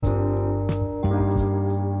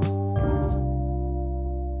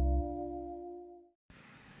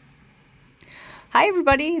Hi,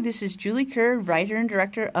 everybody. This is Julie Kerr, writer and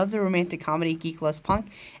director of the romantic comedy Geek Loves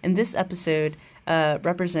Punk, and this episode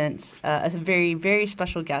represents a very, very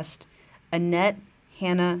special guest, Annette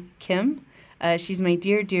Hannah Kim. She's my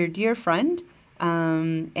dear, dear, dear friend,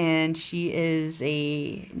 and she is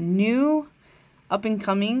a new,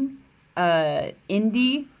 up-and-coming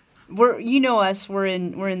indie. You know us. We're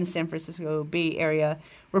in the San Francisco Bay Area.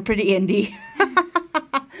 We're pretty indie.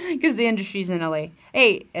 Because the industry's in LA.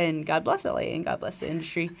 Hey, and God bless LA, and God bless the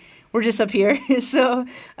industry. We're just up here. So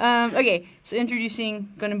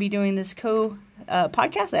introducing, going to be doing this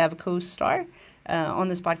podcast. I have a co-star on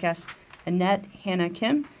this podcast, Annette Hannah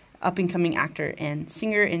Kim, up-and-coming actor and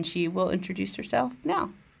singer, and she will introduce herself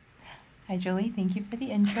now. Hi, Julie. Thank you for the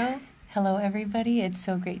intro. Hello, everybody. It's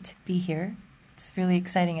so great to be here. It's really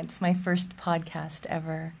exciting. It's my first podcast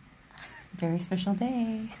ever. Very special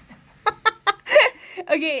day.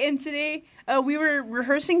 Okay, and today we were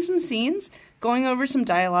rehearsing some scenes, going over some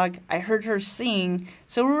dialogue. I heard her sing,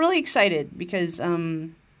 so we're really excited because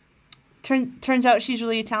turns out she's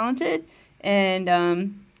really talented, and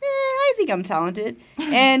I think I'm talented,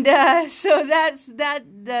 and so that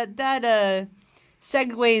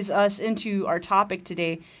segues us into our topic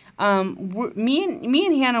today. Me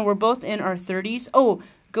and Hannah were both in our 30s. Oh,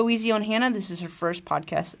 go easy on Hannah. This is her first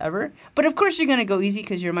podcast ever. But of course you're going to go easy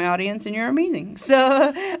because you're my audience and you're amazing. So,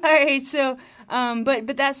 all right. So, but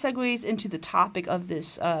that segues into the topic of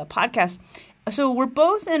this podcast. So we're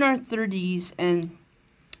both in our 30s, and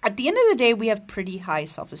at the end of the day, we have pretty high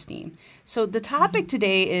self-esteem. So the topic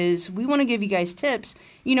today is we want to give you guys tips.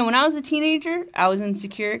 You know, when I was a teenager, I was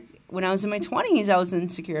insecure. When I was in my 20s, I was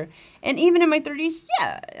insecure. And even in my 30s,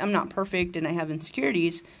 yeah, I'm not perfect and I have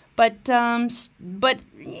insecurities. But I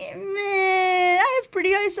have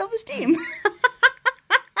pretty high self-esteem.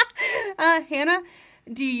 Hannah,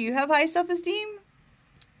 do you have high self-esteem?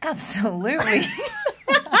 Absolutely.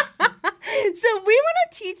 So we want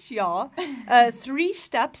to teach y'all 3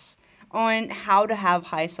 steps on how to have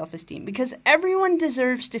high self-esteem, because everyone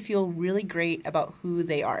deserves to feel really great about who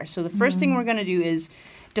they are. So the first thing we're going to do is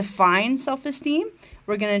define self-esteem.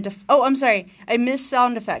 We're going to oh, I'm sorry. I missed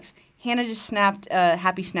sound effects. Hannah just snapped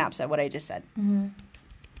happy snaps at what I just said. Mm-hmm.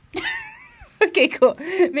 Okay, cool.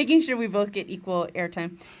 Making sure we both get equal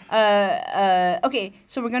airtime. Okay,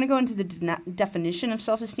 so we're going to go into the definition of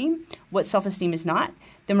self-esteem, what self-esteem is not.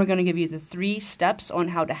 Then we're going to give you the 3 steps on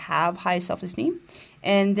how to have high self-esteem.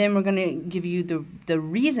 And then we're going to give you the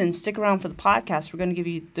reason. Stick around for the podcast. We're going to give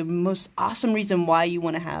you the most awesome reason why you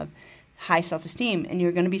want to have high self-esteem. And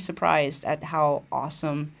you're going to be surprised at how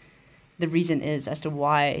awesome the reason is as to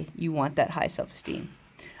why you want that high self-esteem.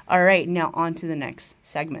 All right, now on to the next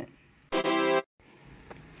segment.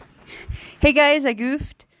 Hey guys, I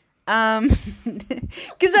goofed. Because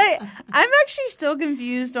I'm actually still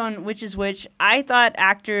confused on which is which. I thought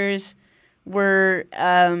actors were,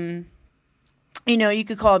 you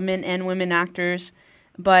could call men and women actors,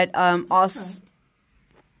 but also...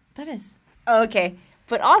 That is. Okay,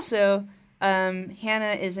 but also...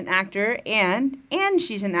 Hannah is an actor and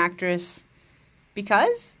she's an actress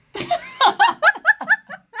because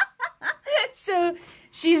so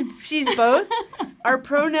she's both. Our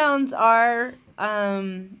pronouns are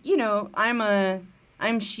I'm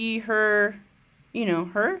she, her,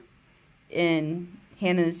 her, and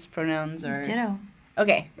Hannah's pronouns are ditto.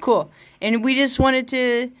 Okay, cool. And we just wanted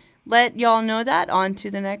to let y'all know that. On to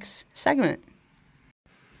the next segment.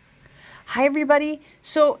 Hi everybody.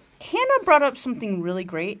 So Hannah brought up something really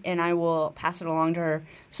great, and I will pass it along to her.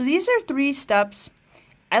 So these are 3 steps.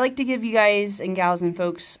 I like to give you guys and gals and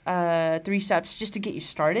folks 3 steps just to get you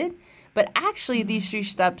started. But actually, these 3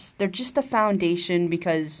 steps, they're just the foundation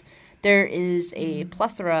because there is a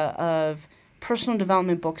plethora of personal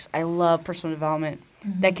development books. I love personal development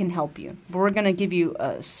that can help you. But we're going to give you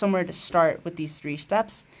somewhere to start with these 3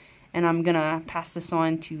 steps. And I'm going to pass this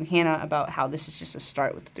on to Hannah about how this is just a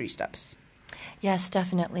start with the 3 steps. Yes,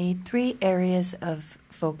 definitely. 3 areas of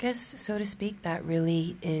focus, so to speak, that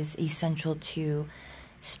really is essential to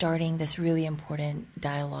starting this really important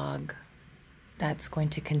dialogue that's going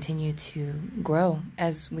to continue to grow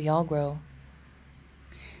as we all grow.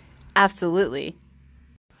 Absolutely.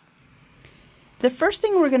 The first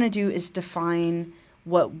thing we're going to do is define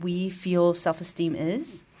what we feel self-esteem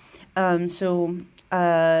is. I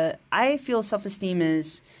feel self-esteem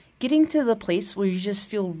is getting to the place where you just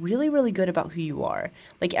feel really, really good about who you are,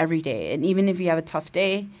 like every day. And even if you have a tough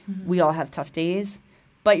day, we all have tough days,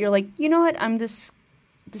 but you're like, you know what? I'm this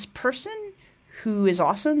person who is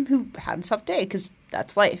awesome, who had a tough day, because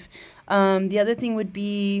that's life. The other thing would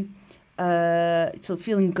be so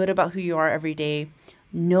feeling good about who you are every day,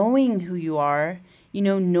 knowing who you are,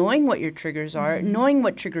 knowing what your triggers are, knowing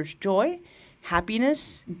what triggers joy,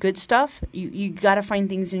 happiness, good stuff. You got to find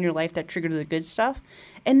things in your life that trigger the good stuff,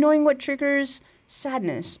 and knowing what triggers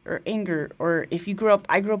sadness or anger, or if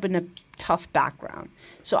I grew up in a tough background.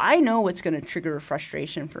 So I know what's going to trigger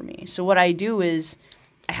frustration for me. So what I do is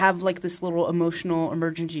I have like this little emotional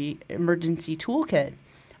emergency toolkit,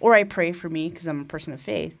 or I pray for me because I'm a person of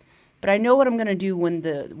faith. But I know what I'm going to do when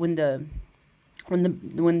the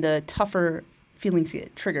tougher feelings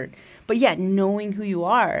get triggered. But yeah, knowing who you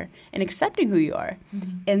are and accepting who you are.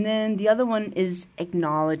 Mm-hmm. And then the other one is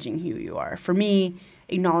acknowledging who you are. For me,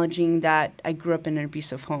 acknowledging that I grew up in an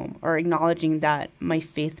abusive home, or acknowledging that my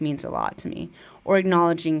faith means a lot to me, or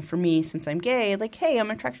acknowledging for me, since I'm gay, like, hey,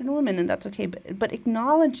 I'm attracted to women and that's okay, but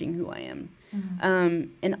acknowledging who I am,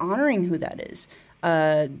 and honoring who that is.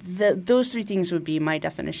 Those three things would be my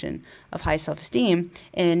definition of high self-esteem.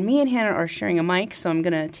 And me and Hannah are sharing a mic, so I'm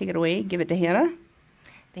going to take it away, give it to Hannah.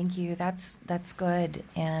 Thank you. That's good.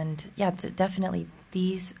 And yeah, definitely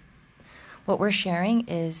what we're sharing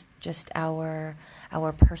is just our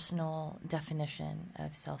personal definition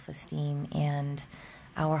of self-esteem and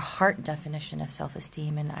our heart definition of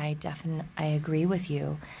self-esteem. And I agree with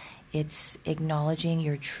you. It's acknowledging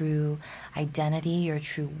your true identity, your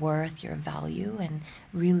true worth, your value, and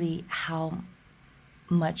really how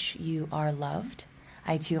much you are loved.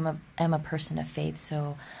 I too am a person of faith,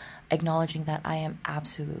 so acknowledging that I am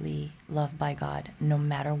absolutely loved by God no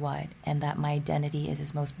matter what, and that my identity is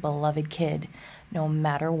his most beloved kid no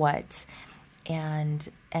matter what. And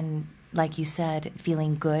like you said,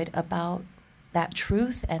 feeling good about that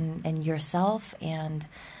truth and yourself, and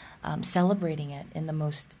celebrating it in the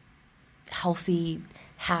most healthy,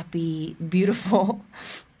 happy, beautiful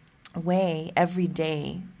way every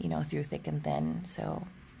day, through thick and thin. So,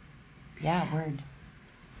 yeah, word.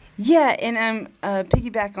 Yeah, and I'm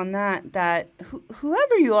piggyback on that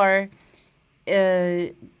whoever you are,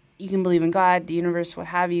 you can believe in God, the universe, what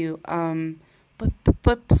have you,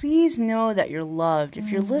 but please know that you're loved. If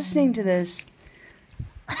you're listening to this,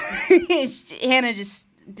 Hannah just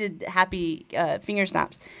did happy finger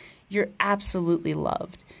snaps. You're absolutely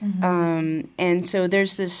loved. Mm-hmm. And so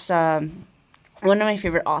there's this, one of my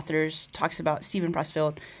favorite authors talks about Stephen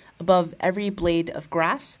Pressfield. Above every blade of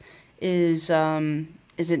grass is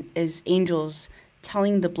angels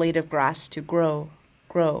telling the blade of grass to grow.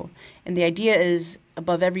 And the idea is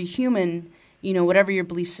above every human, whatever your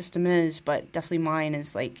belief system is, but definitely mine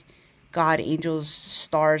is like God, angels,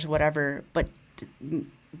 stars, whatever. But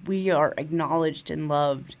we are acknowledged and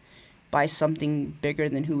loved by something bigger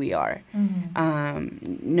than who we are,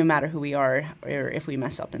 no matter who we are or if we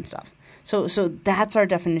mess up and stuff. So that's our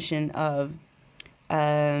definition of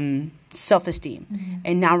self-esteem. Mm-hmm.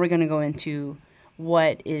 And now we're going to go into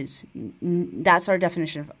that's our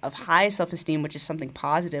definition of high self-esteem, which is something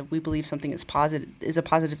positive. We believe something is a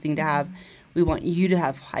positive thing to have. We want you to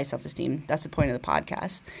have high self-esteem. That's the point of the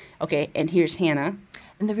podcast. Okay, and here's Hannah.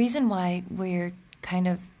 And the reason why we're kind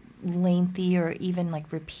of lengthy or even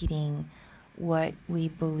like repeating what we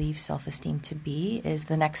believe self-esteem to be is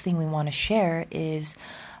the next thing we want to share is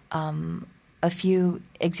a few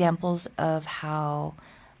examples of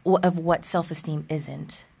what self-esteem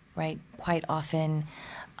isn't, right? Quite often,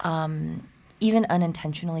 even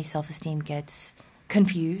unintentionally, self-esteem gets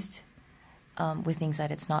confused with things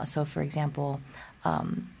that it's not. So, for example,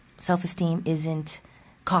 self-esteem isn't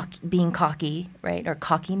being cocky, right? Or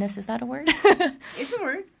cockiness, is that a word? It's a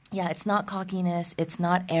word. Yeah, it's not cockiness, it's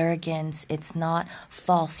not arrogance, it's not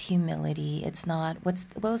false humility, it's not what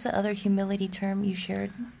was the other humility term you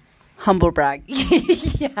shared? Humble brag.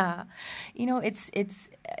 Yeah. It's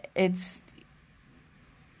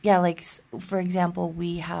yeah, like for example,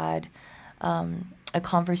 we had a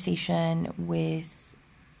conversation with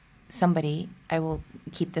somebody, I will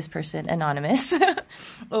keep this person anonymous,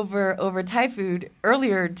 over Thai food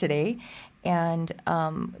earlier today. And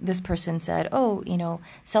this person said,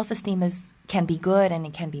 self-esteem can be good and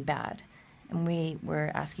it can be bad. And we were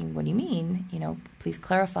asking, what do you mean? Please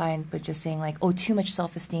clarify. But just saying like, too much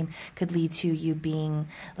self-esteem could lead to you being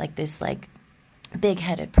like this like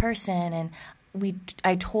big-headed person. And we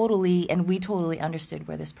totally understood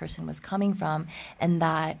where this person was coming from, and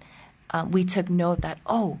that we took note that,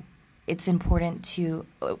 it's important to,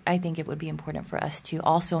 I think it would be important for us to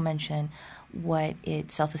also mention what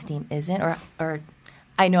self-esteem isn't, or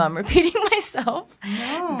I know I'm repeating myself.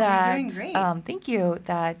 No, that, you're doing great. Thank you.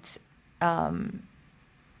 That,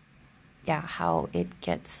 how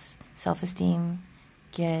self-esteem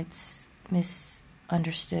gets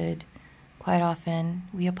misunderstood quite often.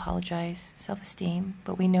 We apologize, self-esteem,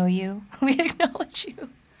 but we know you. We acknowledge you.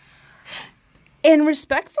 And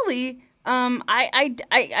respectfully,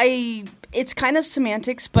 It's kind of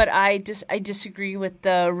semantics, but I disagree with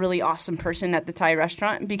the really awesome person at the Thai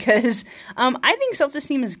restaurant because I think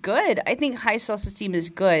self-esteem is good. I think high self-esteem is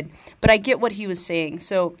good, but I get what he was saying.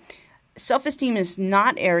 So self-esteem is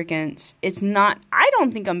not arrogance. It's not, I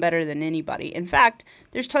don't think I'm better than anybody. In fact,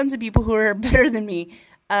 there's tons of people who are better than me.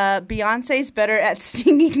 Beyonce's better at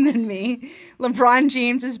singing than me. LeBron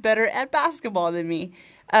James is better at basketball than me.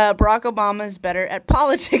 Barack Obama is better at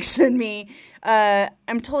politics than me.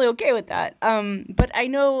 I'm totally okay with that. But I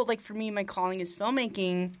know, like, for me, my calling is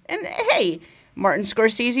filmmaking. And, hey, Martin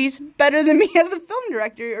Scorsese's better than me as a film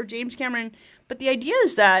director, or James Cameron. But the idea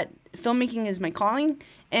is that filmmaking is my calling,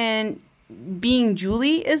 and being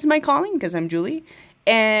Julie is my calling, because I'm Julie.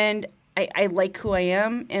 And I like who I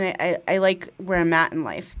am, and I like where I'm at in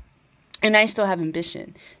life. And I still have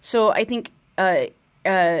ambition. So I think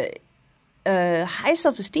high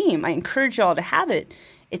self-esteem, I encourage y'all to have it.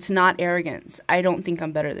 It's not arrogance. I don't think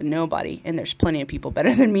I'm better than nobody, and there's plenty of people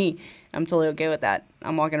better than me. I'm totally okay with that.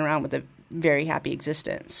 I'm walking around with a very happy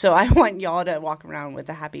existence. So I want y'all to walk around with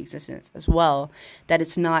a happy existence as well, that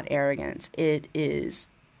it's not arrogance. It is,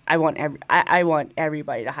 I want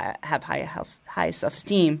everybody to have high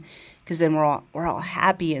self-esteem, because then we're all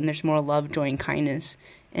happy, and there's more love, joy, and kindness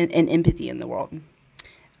and empathy in the world.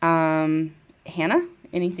 Hannah,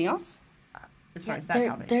 anything else? As far as that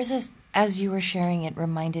topic. There's as you were sharing, it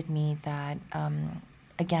reminded me that,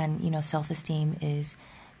 again, self-esteem is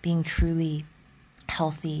being truly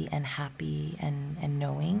healthy and happy and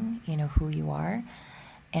knowing, who you are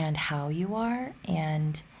and how you are,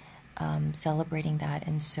 and celebrating that.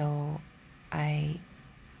 And so I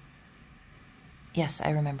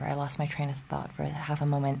remember I lost my train of thought for half a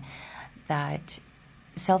moment, that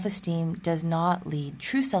true self-esteem does not lead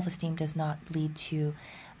to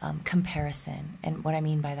comparison. And what I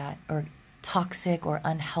mean by that, or toxic or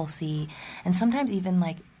unhealthy, and sometimes even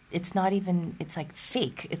it's like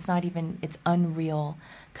fake. It's unreal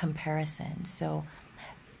comparison. So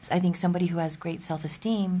I think somebody who has great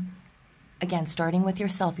self-esteem, again, starting with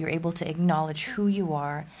yourself, you're able to acknowledge who you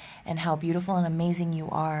are and how beautiful and amazing you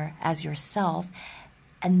are as yourself.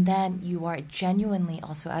 And then you are genuinely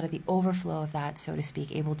also, out of the overflow of that, so to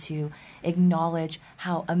speak, able to acknowledge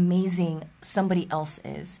how amazing somebody else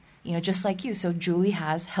is. Just like you. So Julie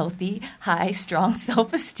has healthy, high, strong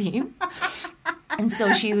self-esteem. And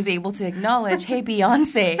so she was able to acknowledge, hey,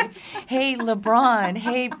 Beyonce, hey, LeBron,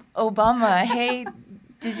 hey, Obama, hey,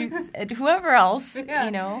 whoever else,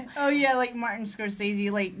 Oh, yeah, like Martin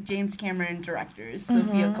Scorsese, like James Cameron directors,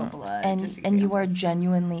 Sofia Coppola. And you are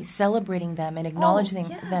genuinely celebrating them and acknowledging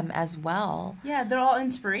them as well. Yeah, they're all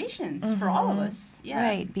inspirations for all of us. Yeah.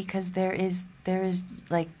 Right, because there is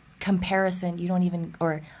like comparison,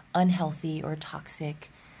 or unhealthy or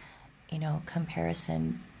toxic,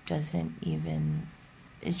 comparison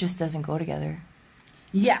it just doesn't go together.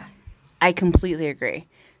 Yeah, I completely agree.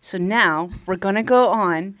 So now we're going to go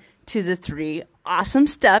on to the 3 awesome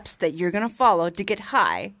steps that you're going to follow to get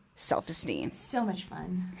high self-esteem. So much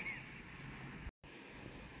fun.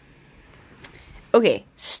 Okay,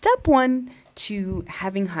 step 1 to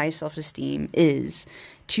having high self-esteem is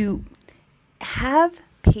to have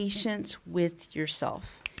patience with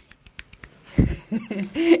yourself.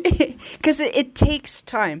 Because it takes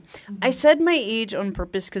time. I said my age on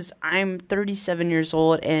purpose because I'm 37 years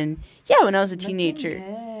old, and when I was a teenager.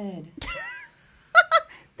 Good.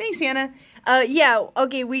 Thanks, Hannah.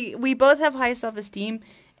 Okay, we both have high self-esteem,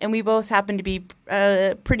 and we both happen to be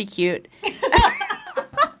pretty cute.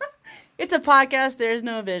 It's a podcast. There's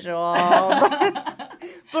no visual.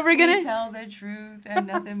 But we're going to tell the truth and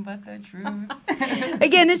nothing but the truth.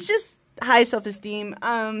 Again, it's just high self-esteem.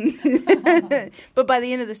 But by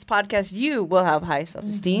the end of this podcast, you will have high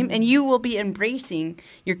self-esteem, and you will be embracing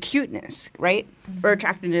your cuteness, right? Or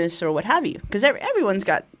attractiveness, or what have you. Because everyone's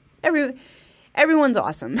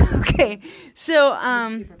awesome. Okay. So,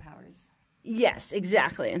 superpowers. Yes,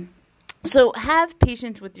 exactly. So have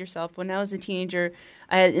patience with yourself. When I was a teenager,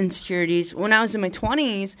 I had insecurities. When I was in my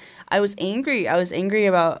 20s, I was angry. I was angry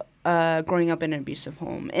about growing up in an abusive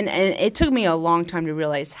home. And it took me a long time to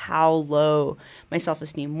realize how low my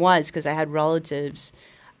self-esteem was, because I had relatives,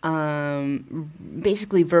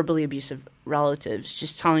 basically verbally abusive relatives,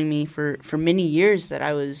 just telling me for many years that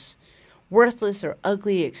I was worthless or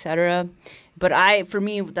ugly, etc. But for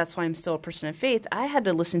me, that's why I'm still a person of faith. I had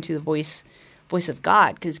to listen to the voice of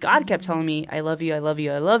God, because God kept telling me, I love you, I love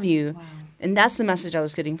you, I love you. Wow. And that's the message I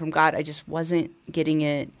was getting from God. I just wasn't getting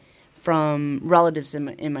it from relatives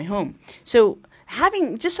in my home. So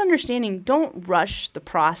understanding, don't rush the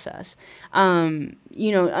process.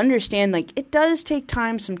 Understand, like, it does take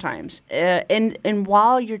time sometimes. And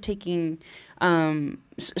while you're taking,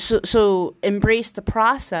 so embrace the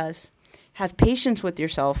process, have patience with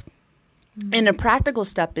yourself. Mm-hmm. And a practical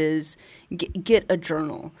step is get a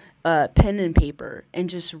journal, pen and paper, and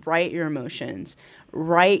just write your emotions.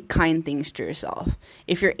 Write kind things to yourself.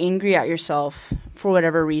 If you're angry at yourself for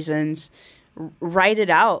whatever reasons, write it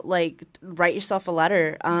out. Like, write yourself a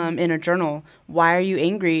letter in a journal. Why are you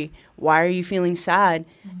angry? Why are you feeling sad?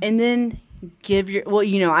 Mm-hmm. And then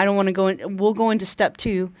I don't want to go in. We'll go into step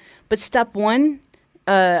 2, but step 1,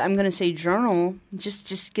 I'm going to say journal.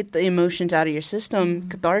 Just get the emotions out of your system. Mm-hmm.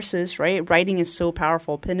 Catharsis, right? Writing is so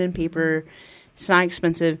powerful. Pen and paper. It's not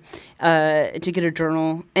expensive to get a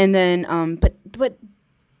journal. And then, but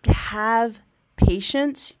have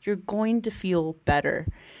patience. You're going to feel better.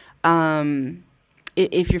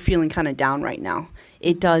 If you're feeling kind of down right now,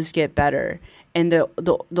 it does get better. And the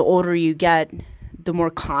older you get, the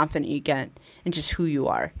more confident you get in just who you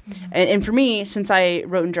are. Mm-hmm. And for me, since I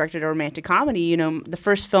wrote and directed a romantic comedy, the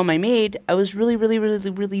first film I made, I was really, really, really,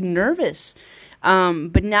 really nervous.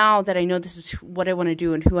 But now that I know this is what I want to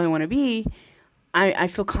do and who I want to be, I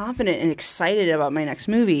feel confident and excited about my next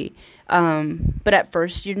movie. But at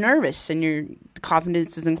first you're nervous and the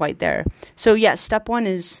confidence isn't quite there. So yeah, step 1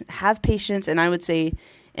 is have patience. And I would say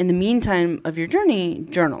in the meantime of your journey,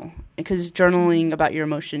 journal, because journaling about your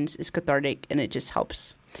emotions is cathartic and it just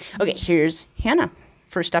helps. Okay, here's Hannah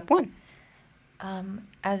for step 1.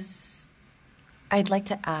 As I'd like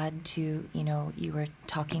to add to, you were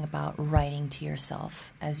talking about writing to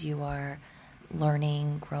yourself as you are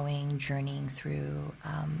learning, growing, journeying through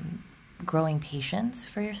growing patience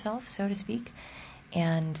for yourself, so to speak.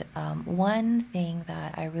 And one thing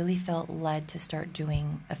that I really felt led to start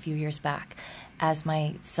doing a few years back as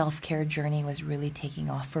my self-care journey was really taking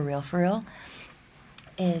off for real,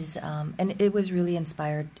 is, and it was really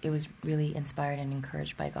inspired and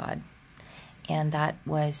encouraged by God. And that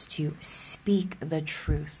was to speak the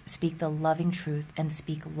truth, speak the loving truth, and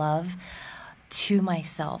speak love to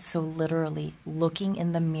myself. So literally looking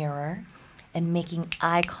in the mirror and making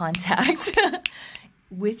eye contact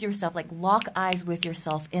with yourself, like lock eyes with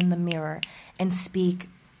yourself in the mirror and speak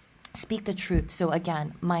the truth. So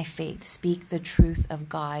again, my faith, speak the truth of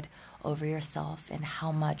God over yourself and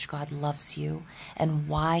how much God loves you and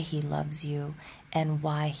why he loves you and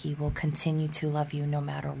why he will continue to love you no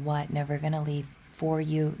matter what, never going to leave for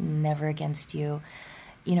you, never against you.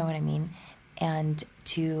 You know what I mean? And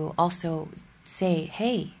to also say,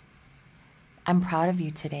 hey, I'm proud of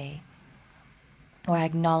you today. Or I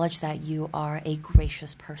acknowledge that you are a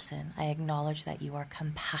gracious person. I acknowledge that you are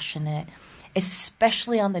compassionate,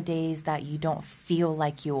 especially on the days that you don't feel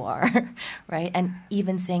like you are, right? And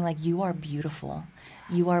even saying like, you are beautiful.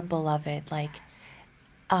 You are beloved. Like,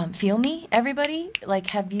 feel me, everybody?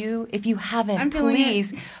 Like, if you haven't,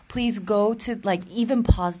 please go to, like, even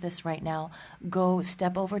pause this right now. Go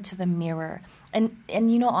step over to the mirror. And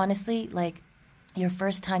honestly, like, your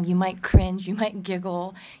first time, you might cringe, you might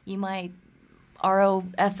giggle, you might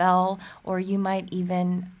ROFL, or you might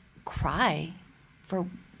even cry for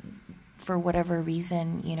whatever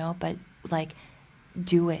reason, but like,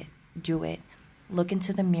 do it. Look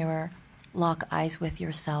into the mirror, lock eyes with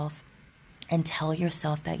yourself, and tell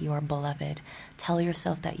yourself that you are beloved. Tell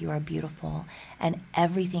yourself that you are beautiful and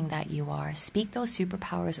everything that you are. Speak those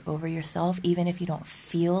superpowers over yourself, even if you don't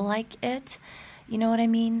feel like it. You know what I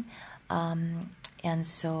mean? And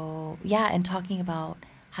so, yeah, and talking about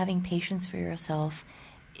having patience for yourself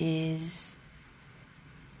it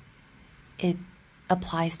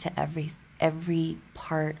applies to every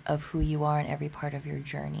part of who you are and every part of your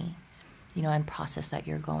journey, and process that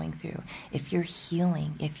you're going through. If you're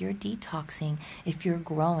healing, if you're detoxing, if you're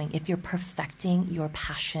growing, if you're perfecting your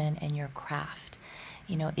passion and your craft,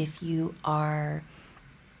 if you are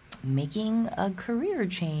making a career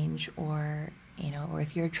change or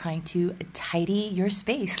if you're trying to tidy your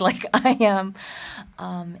space like I am,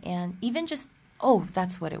 and even just,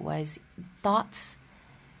 that's what it was, thoughts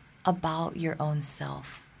about your own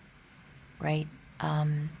self, right?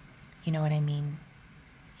 You know what I mean?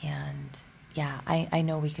 And yeah, I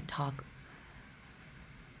know we could talk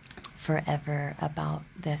forever about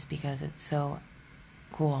this because it's so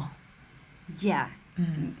cool. Yeah.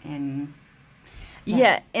 Mm. And yes.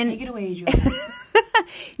 Yeah, and take it away, Julia.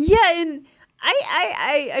 Yeah, and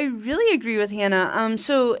I really agree with Hannah.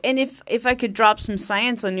 So, and if I could drop some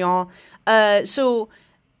science on y'all, for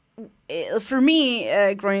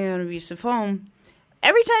me, growing up in an abusive home,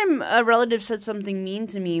 every time a relative said something mean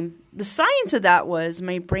to me, the science of that was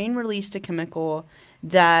my brain released a chemical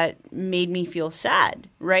that made me feel sad,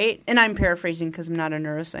 right? And I'm paraphrasing because I'm not a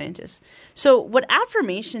neuroscientist. So what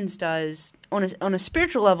affirmations does on a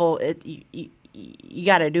spiritual level, you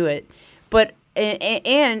got to do it. But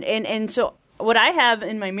and so what I have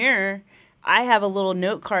in my mirror, I have a little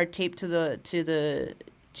note card taped to the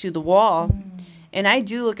wall, and I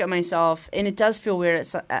do look at myself, and it does feel weird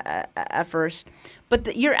at first. But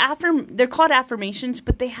they're called affirmations,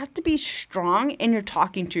 but they have to be strong, and you're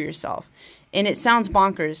talking to yourself, and it sounds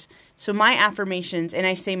bonkers. So my affirmations, and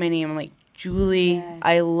I say my name, I'm like, Julie, yes.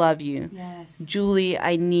 I love you. Yes. Julie,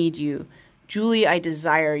 I need you. Julie, I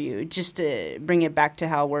desire you. Just to bring it back to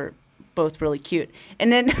how we're both really cute.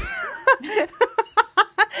 And then, but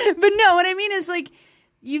no, what I mean is like,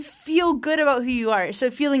 you feel good about who you are.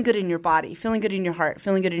 So feeling good in your body, feeling good in your heart,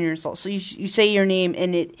 feeling good in your soul. So you say your name,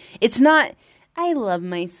 and it's not, I love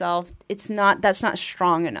myself. It's not, that's not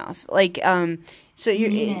strong enough. Like, so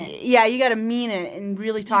you got to mean it and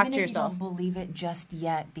really talk to yourself. Even if you don't believe it just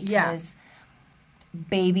yet, because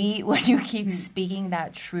baby, when you keep speaking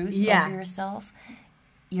that truth over yourself,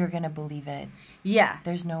 you're going to believe it. Yeah.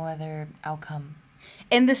 There's no other outcome.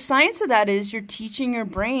 And the science of that is you're teaching your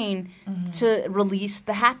brain to release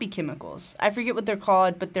the happy chemicals. I forget what they're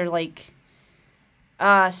called, but they're like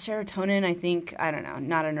serotonin, I think. I don't know.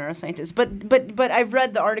 Not a neuroscientist. But I've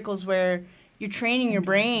read the articles where you're training your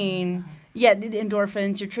brain. Yeah, the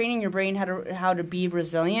endorphins. You're training your brain how to be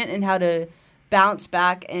resilient and how to bounce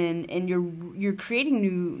back, and you're creating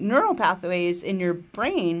new neural pathways in your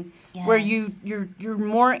brain where you're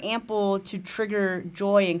more ample to trigger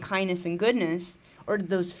joy and kindness and goodness, or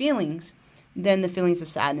those feelings, than the feelings of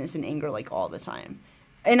sadness and anger like all the time.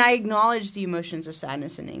 And I acknowledge the emotions of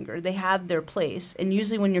sadness and anger. They have their place, and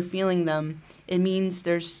usually when you're feeling them, it means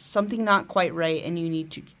there's something not quite right, and you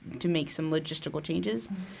need to make some logistical changes.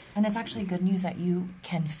 And it's actually good news that you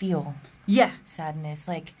can feel sadness.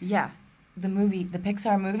 Like the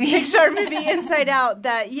Pixar movie Inside Out,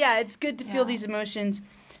 that it's good to feel these emotions.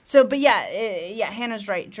 So but Hannah's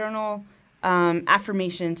right. Journal,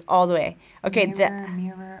 affirmations all the way. Okay,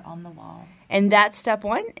 mirror on the wall. And that's step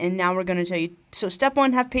 1. And now we're going to tell you. So step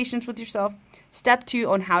 1, have patience with yourself. Step 2,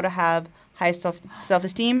 on how to have high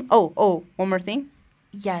self-esteem. Oh, one more thing.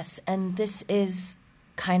 Yes, and this is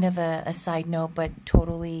kind of a side note, but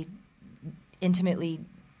totally intimately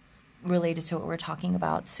related to what we're talking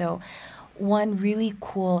about. So one really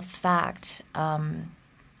cool fact,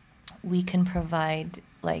 we can provide,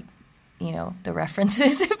 like, the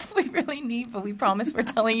references if we really need, but we promise we're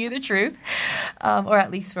telling you the truth, or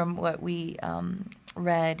at least from what we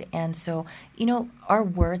read. And so, our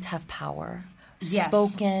words have power. Yes.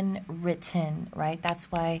 Spoken, written, right?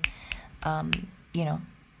 That's why,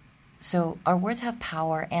 so our words have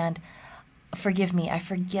power. And forgive me, I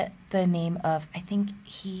forget the name of, I think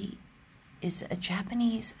he is a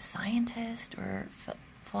Japanese scientist or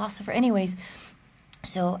philosopher. Anyways,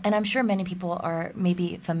 so, and I'm sure many people are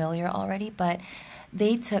maybe familiar already, but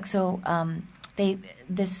they took,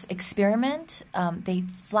 this experiment, they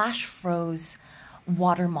flash froze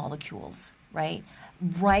water molecules, right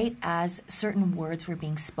as certain words were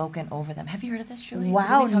being spoken over them. Have you heard of this, Julie?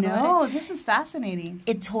 Wow, no, this is fascinating.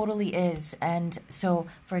 It totally is. And so,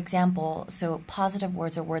 for example, positive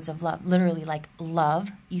words are words of love, literally like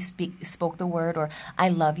love. You spoke the word, or I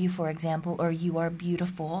love you, for example, or you are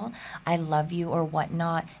beautiful, I love you, or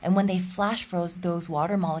whatnot. And when they flash froze those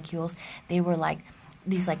water molecules, they were like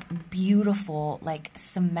these like beautiful, like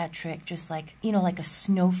symmetric, just like, like a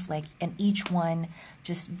snowflake, and each one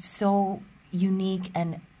just so unique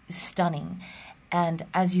and stunning. And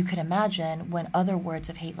as you could imagine, when other words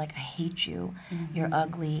of hate, like I hate you, you're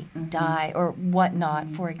ugly, die, or whatnot,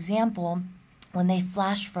 for example, when they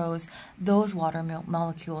flash froze those water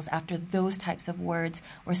molecules after those types of words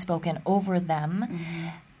were spoken over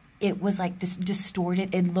them, it was like this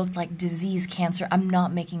distorted, it looked like disease, cancer. I'm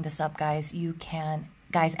not making this up, guys. You can,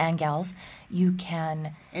 guys and gals, you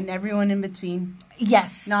can. And everyone in between.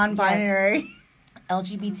 Yes. Non-binary. Yes.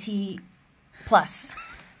 LGBT plus.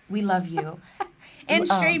 We love you. And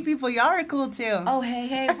straight people, y'all are cool too. Oh,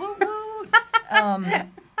 hey, woo woo.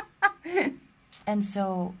 And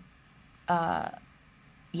so,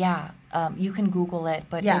 you can Google it,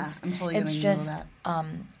 but I'm totally it's just, Google that.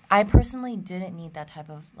 I personally didn't need that type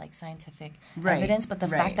of like scientific evidence, but the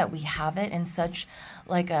fact that we have it in such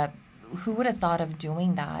like who would have thought of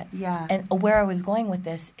doing that? Yeah. And where I was going with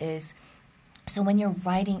this is, so when you're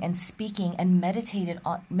writing and speaking and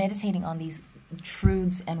meditating on these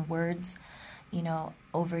truths and words,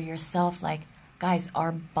 over yourself, like, guys,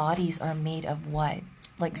 our bodies are made of what?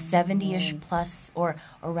 Like 70-ish plus or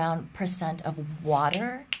around % of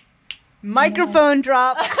water. Microphone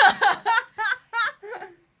drop.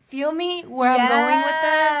 feel me where I'm going with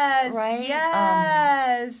this, right?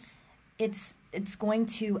 Yes. It's going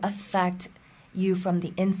to affect you from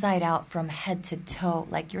the inside out, from head to toe.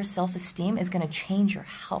 Like your self-esteem is going to change your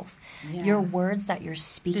health. Yeah. Your words that you're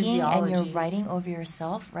speaking and you're writing over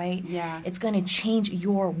yourself, right? Yeah. It's going to change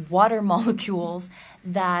your water molecules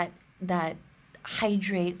that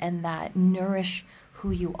hydrate and that nourish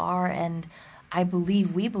who you are. And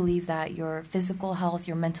we believe that your physical health,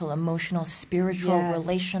 your mental, emotional, spiritual,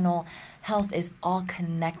 relational health is all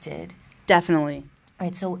connected. Definitely.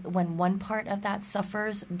 Right, so when one part of that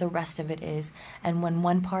suffers, the rest of it is. And when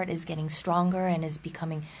one part is getting stronger and is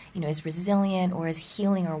becoming, is resilient or is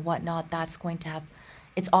healing or whatnot, that's going to have,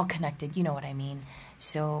 it's all connected. You know what I mean?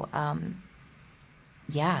 So,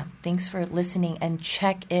 thanks for listening, and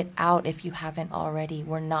check it out if you haven't already.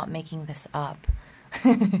 We're not making this up.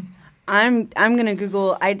 I'm gonna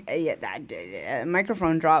Google.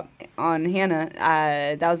 Microphone drop on Hannah.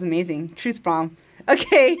 That was amazing. Truth bomb.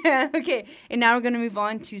 Okay, okay. And now we're gonna move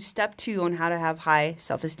on to step 2 on how to have high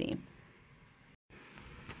self-esteem.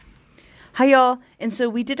 Hi y'all. And so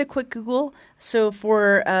we did a quick Google. So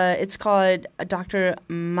for it's called Dr.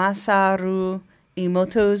 Masaru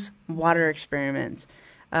Emoto's water experiments,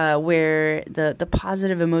 where the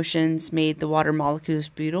positive emotions made the water molecules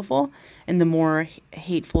beautiful, and the more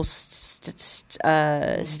hateful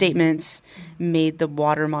statements made the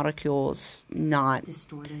water molecules not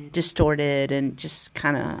distorted and just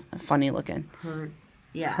kind of funny looking. Hurt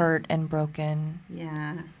and broken.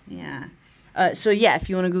 Yeah. So if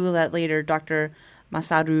you want to Google that later, Dr.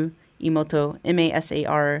 Masaru Emoto,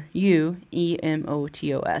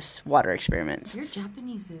 Masaruemotos, water experiments. Your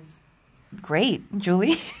Japanese is great,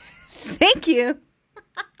 Julie. Thank you.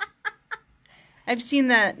 I've seen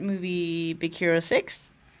that movie, Big Hero 6.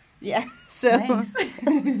 Yeah. So, nice.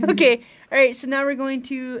 Okay. All right. So now we're going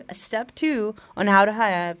to step 2 on how to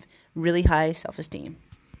have really high self-esteem.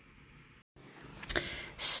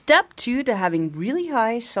 Step 2 to having really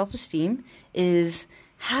high self-esteem is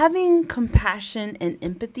having compassion and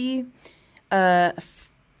empathy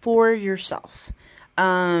for yourself.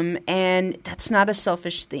 And that's not a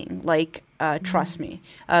selfish thing. Like, trust me,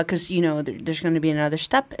 because, there's going to be another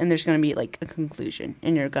step and there's going to be like a conclusion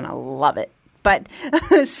and you're going to love it. But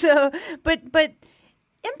but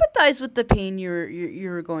empathize with the pain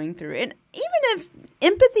you're going through. And even if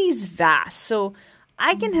empathy is vast, so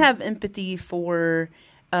I can have empathy for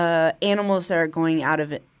animals that are going out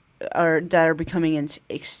of it, or that are becoming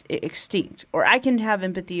extinct, or I can have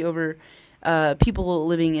empathy over people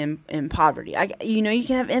living in poverty. You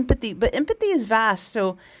can have empathy, but empathy is vast.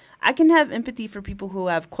 So I can have empathy for people who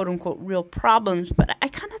have quote unquote real problems, but I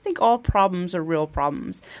kind of think all problems are real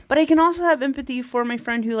problems. But I can also have empathy for my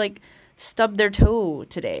friend who stubbed their toe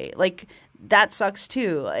today. That sucks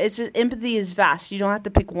too. Empathy is vast. You don't have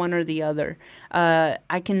to pick one or the other.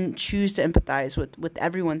 I can choose to empathize with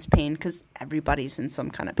everyone's pain, because everybody's in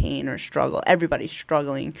some kind of pain or struggle. Everybody's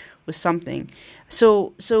struggling with something.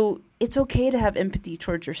 So it's okay to have empathy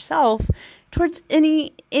towards yourself, towards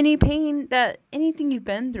any pain, anything you've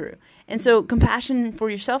been through. And so compassion for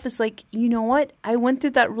yourself is you know what? I went through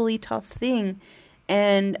that really tough thing,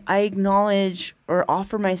 and I acknowledge or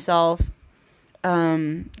offer myself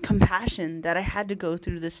compassion that I had to go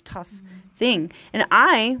through this tough thing. And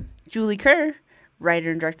I, Julie Kerr, writer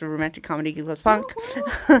and director of romantic comedy Geek Loves Punk,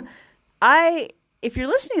 if you're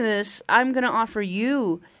listening to this, I'm going to offer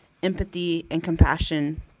you empathy and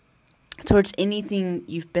compassion towards anything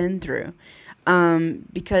you've been through,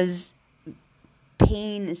 because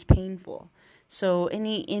pain is painful. So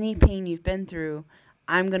any pain you've been through,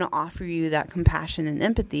 I'm going to offer you that compassion and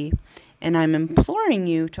empathy, and I'm imploring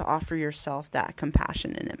you to offer yourself that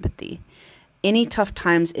compassion and empathy. Any tough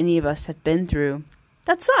times any of us have been through,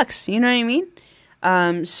 that sucks. You know what I mean?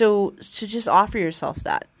 So just offer yourself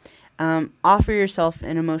that. Offer yourself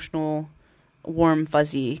an emotional, warm,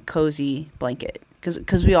 fuzzy, cozy blanket,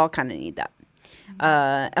 because we all kind of need that.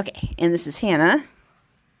 Okay, and this is Hannah.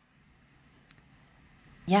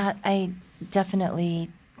 Yeah, I definitely...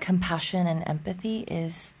 compassion and empathy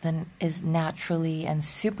is naturally and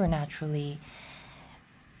supernaturally,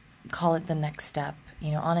 call it the next step.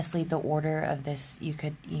 Honestly, the order of this, you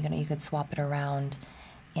could swap it around.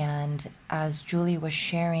 And as Julie was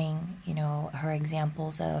sharing, her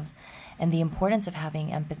examples of, and the importance of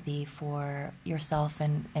having empathy for yourself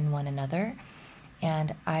and one another.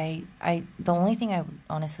 And the only thing I would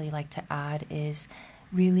honestly like to add is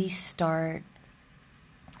really start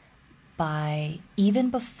by, even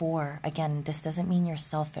before, again, this doesn't mean you're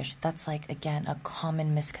selfish. That's again, a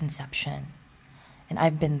common misconception. And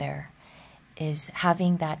I've been there. is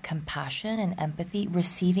having that compassion and empathy,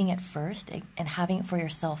 receiving it first and having it for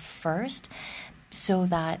yourself first, so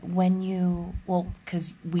that when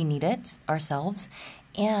because we need it ourselves,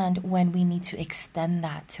 and when we need to extend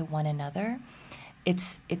that to one another,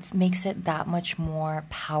 it makes it that much more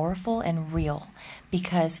powerful and real.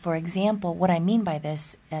 Because, for example, what I mean by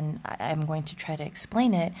this, and I'm going to try to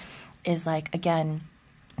explain it, is like, again,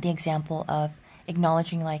 the example of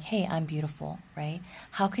acknowledging like, hey, I'm beautiful, right?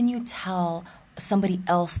 How can you tell somebody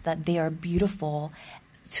else that they are beautiful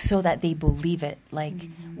so that they believe it? Like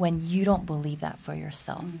when you don't believe that for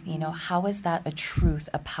yourself, how is that a truth,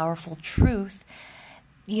 a powerful truth?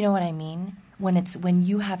 You know what I mean? When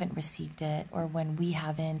you haven't received it, or when we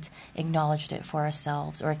haven't acknowledged it for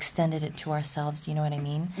ourselves or extended it to ourselves, do you know what I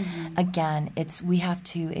mean? Again, we have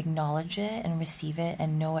to acknowledge it and receive it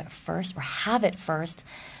and know it first, or have it first,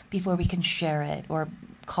 before we can share it or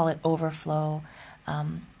call it overflow,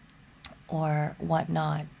 or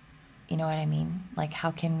whatnot. You know what I mean? Like,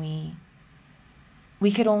 how can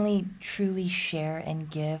we could only truly share and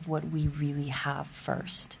give what we really have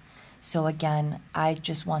first. So again, I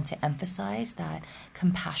just want to emphasize that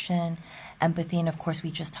compassion, empathy, and of course we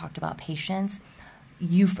just talked about patience,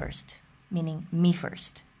 you first, meaning me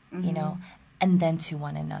first, and then to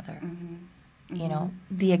one another.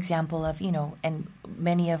 The example of, and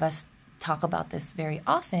many of us talk about this very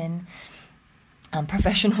often,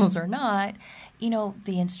 professionals or not,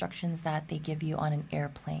 the instructions that they give you on an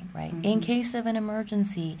airplane, right? In case of an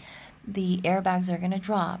emergency, the airbags are going to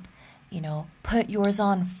drop. Put yours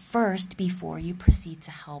on first before you proceed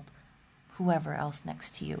to help whoever else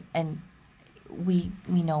next to you. And we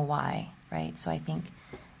know why, right? So I think,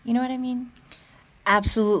 you know what I mean?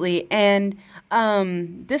 Absolutely. And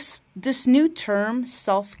this new term,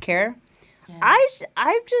 self-care, yes.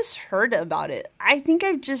 I've just heard about it. I think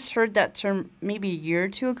I've just heard that term maybe a year or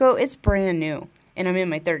two ago. It's brand new, and I'm in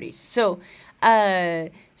my 30s. So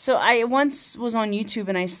I once was on YouTube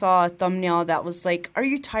and I saw a thumbnail that was like, "Are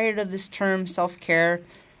you tired of this term, self-care?"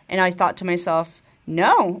 And I thought to myself,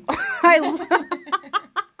 no. I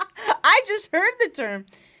just heard the term.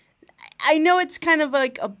 I know it's kind of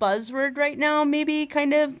like a buzzword right now, maybe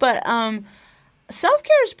kind of, but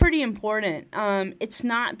self-care is pretty important. It's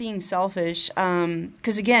not being selfish,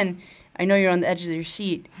 because again, I know you're on the edge of your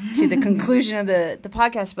seat to the conclusion of the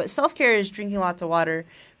podcast, but self-care is drinking lots of water.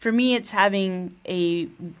 For me, it's having a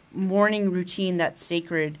morning routine that's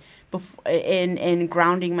sacred, and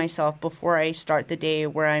grounding myself before I start the day,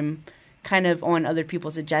 where I'm kind of on other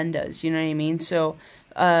people's agendas. You know what I mean? So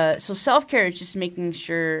self-care is just making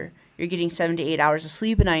sure you're getting 7 to 8 hours of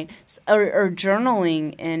sleep a night, or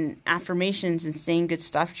journaling and affirmations and saying good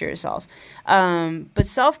stuff to yourself. But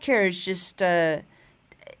self-care is just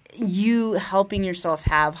you helping yourself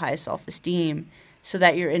have high self-esteem so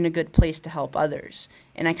that you're in a good place to help others.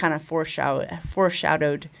 And I kind of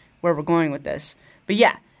foreshadowed where we're going with this. But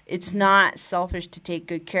yeah, it's not selfish to take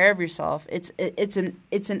good care of yourself. It's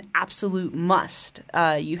an absolute must.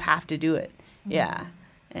 You have to do it. Yeah.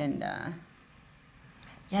 And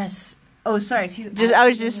yes. Oh, sorry.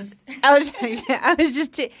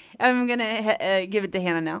 I'm gonna give it to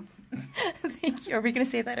Hannah now. Thank you. Are we gonna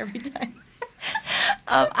say that every time?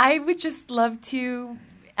 I would just love to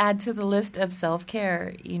add to the list of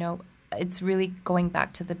self-care. It's really going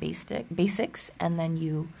back to the basics, and then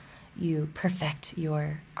you perfect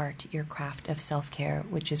your art, your craft of self-care,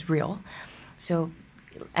 which is real. So,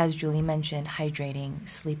 as Julie mentioned, hydrating,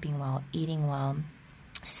 sleeping well, eating well,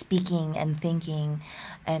 speaking and thinking,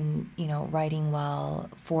 and writing well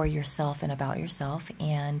for yourself and about yourself.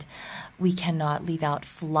 And we cannot leave out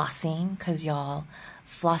flossing, because y'all,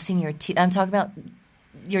 flossing your teeth, I'm talking about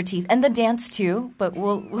your teeth and the dance too, but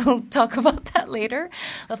we'll talk about that later.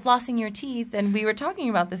 But flossing your teeth, and we were talking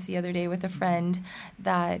about this the other day with a friend,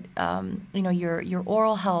 that your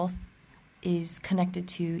oral health is connected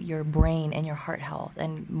to your brain and your heart health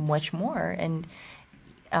and much more. And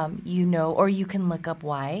or you can look up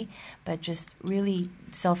why, but just really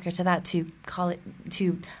self-care to that, to call it,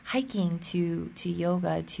 to hiking, to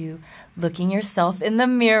yoga, to looking yourself in the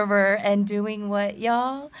mirror and doing what,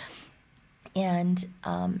 y'all? And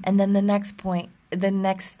then the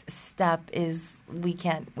next step is, we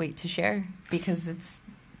can't wait to share, because it's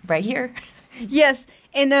right here. Yes,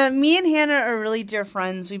 and me and Hannah are really dear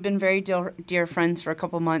friends. We've been very dear friends for a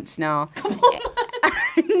couple months now.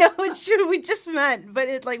 No, it's true. We just met, but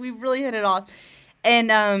we really hit it off.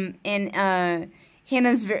 And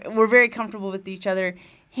Hannah's we're very comfortable with each other.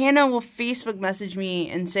 Hannah will Facebook message me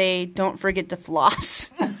and say, "Don't forget to floss."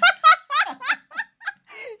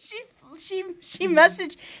 She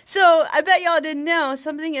messaged. So I bet y'all didn't know,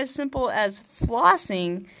 something as simple as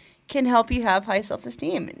flossing can help you have high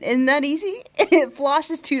self-esteem. Isn't that easy? Floss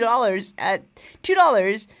is $2 at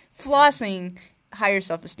 $2 flossing higher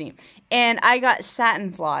self-esteem. And I got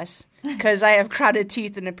satin floss because I have crowded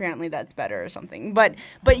teeth and apparently that's better or something. But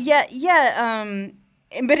yeah.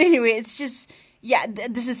 But anyway, it's just,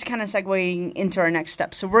 this is kind of segueing into our next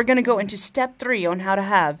step. So we're going to go into step 3 on how to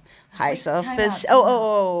have high self-esteem.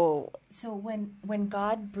 So when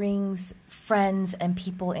God brings friends and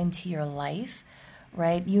people into your life,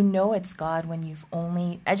 right, you know it's God when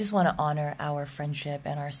I just want to honor our friendship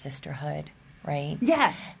and our sisterhood, right?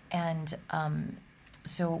 Yeah. And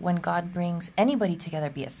so when God brings anybody together,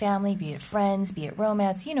 be it family, be it friends, be it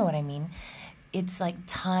romance, you know what I mean? It's like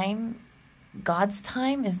time, God's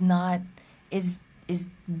time is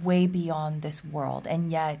way beyond this world. And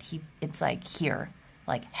yet it's like here,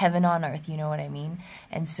 like heaven on earth, you know what I mean?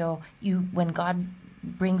 And so when God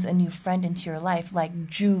brings a new friend into your life, like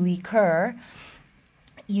Julie Kerr,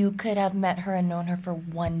 you could have met her and known her for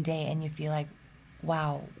one day and you feel like,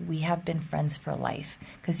 wow, we have been friends for life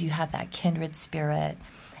because you have that kindred spirit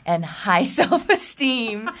and high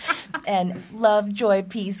self-esteem and love, joy,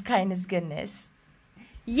 peace, kindness, goodness.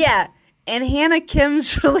 Yeah, and Hannah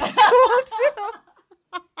Kim's really cool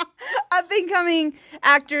too. Up-and-coming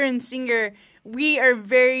actor and singer. We are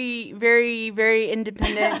very, very, very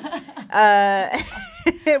independent. Are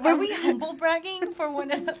we humble bragging for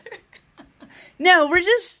one another? No, we're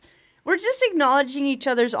just acknowledging each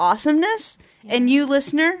other's awesomeness. Yeah. And you,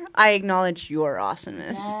 listener, I acknowledge your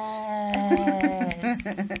awesomeness. Yes.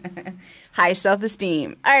 High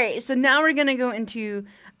self-esteem. All right, so now we're going to go into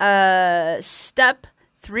step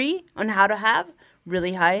 3 on how to have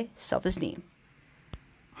really high self-esteem.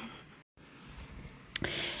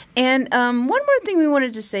 And one more thing we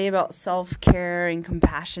wanted to say about self-care and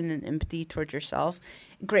compassion and empathy towards yourself.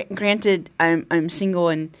 Granted, I'm single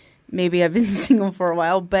and maybe I've been single for a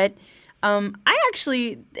while, but I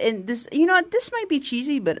actually, and this, this might be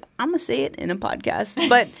cheesy, but I'm going to say it in a podcast.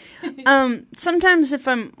 But sometimes if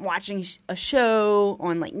I'm watching a show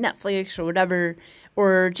on like Netflix or whatever,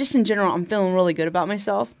 or just in general, I'm feeling really good about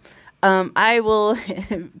myself, I will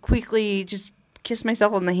quickly just kiss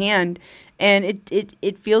myself on the hand, and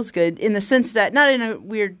it feels good in the sense that, not in a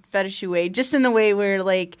weird fetishy way, just in a way where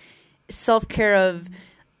like self-care of,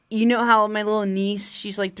 you know how my little niece,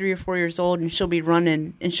 she's like 3 or 4 years old and she'll be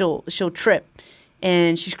running and she'll trip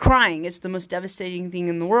and she's crying. It's the most devastating thing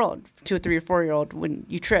in the world to a 3 or 4-year-old when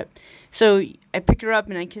you trip. So I pick her up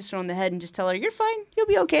and I kiss her on the head and just tell her, you're fine, you'll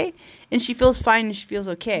be okay. And she feels fine and she feels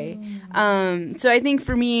okay. So I think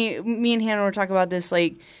for me and Hannah were talking about this,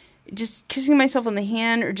 like just kissing myself on the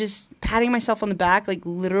hand or just patting myself on the back, like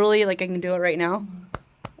literally, like I can do it right now.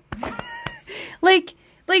 Like,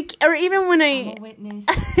 or even when I'm a witness.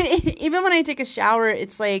 even when I take a shower,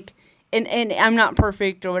 it's like, and I'm not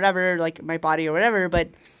perfect or whatever, like my body or whatever, but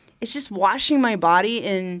it's just washing my body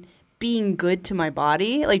and being good to my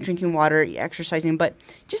body, like drinking water, exercising, but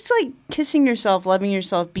just like kissing yourself, loving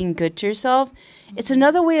yourself, being good to yourself. It's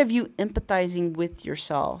another way of you empathizing with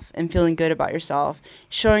yourself and feeling good about yourself,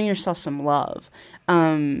 showing yourself some love.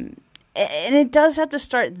 And it does have to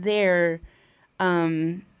start there.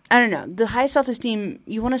 I don't know. The high self-esteem,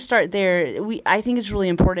 you want to start there. I think it's really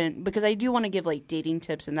important because I do want to give like dating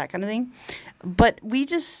tips and that kind of thing. But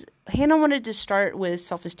Hannah wanted to start with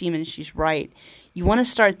self-esteem, and she's right. You want to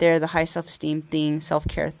start there, the high self-esteem thing,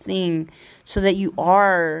 self-care thing, so that you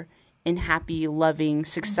are in happy, loving,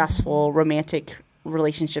 successful, romantic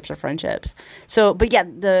relationships or friendships. So, but yeah,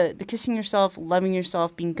 the kissing yourself, loving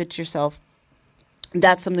yourself, being good to yourself,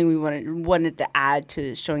 that's something we wanted to add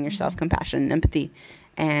to showing yourself compassion and empathy.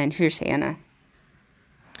 And here's Hannah.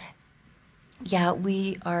 Yeah,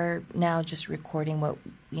 we are now just recording what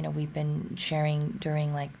we've been sharing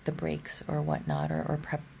during like the breaks or whatnot, or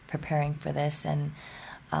preparing for this, and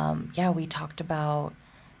we talked about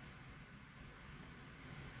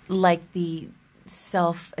like the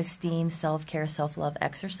self-esteem, self-care, self-love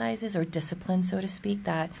exercises or discipline, so to speak,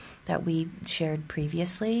 that we shared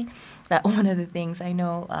previously. That one of the things I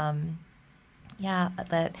know.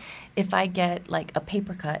 That if I get like a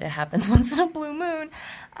paper cut, it happens once in a blue moon.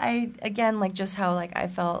 Just how like I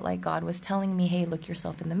felt like God was telling me, hey, look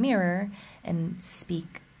yourself in the mirror and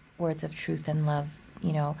speak words of truth and love.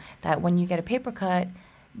 That when you get a paper cut,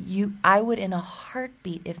 I would in a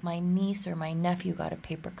heartbeat, if my niece or my nephew got a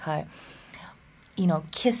paper cut,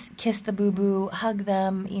 kiss the boo-boo, hug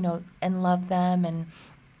them, and love them, and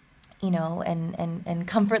and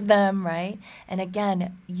comfort them, right? And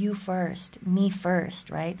again, you first, me first,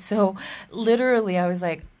 right? So literally I was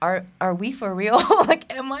like, are we for real?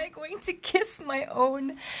 Like, am I going to kiss my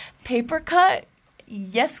own paper cut?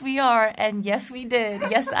 yes, we are, and yes, we did.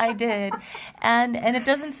 Yes, I did, and it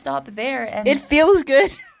doesn't stop there. And it feels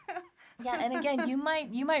good. Yeah, and again, you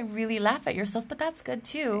might really laugh at yourself, but that's good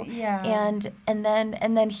too. Yeah. And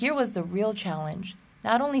then here was the real challenge.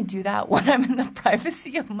 Not only do that when I'm in the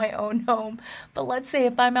privacy of my own home, but let's say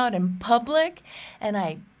if I'm out in public and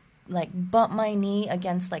I like bump my knee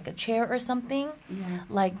against like a chair or something,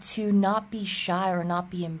 like to not be shy or not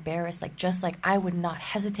be embarrassed, like just like I would not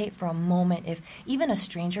hesitate for a moment. If even a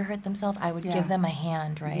stranger hurt themselves, I would give them a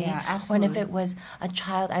hand, right? Yeah, absolutely. Or if it was a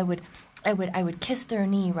child, I would kiss their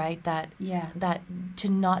knee, right? That to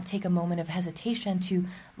not take a moment of hesitation to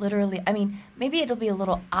literally, I mean, maybe it'll be a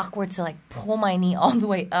little awkward to like pull my knee all the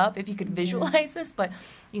way up if you could visualize this, but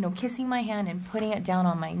kissing my hand and putting it down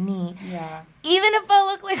on my knee. Yeah. Even if I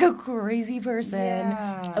look like a crazy person.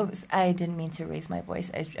 Yeah. Oh, I didn't mean to raise my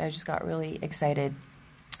voice. I just got really excited.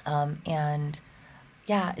 And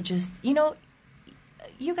yeah, just, you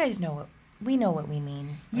guys know we know what we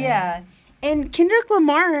mean. Right? Yeah. And Kendrick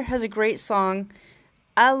Lamar has a great song,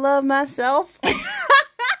 I Love Myself. And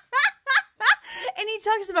he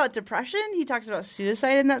talks about depression. He talks about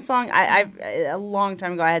suicide in that song. A long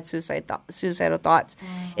time ago, I had suicidal thoughts. Wow.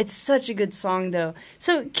 It's such a good song, though.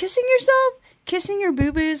 So kissing yourself, kissing your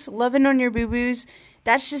boo-boos, loving on your boo-boos,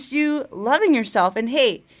 that's just you loving yourself. And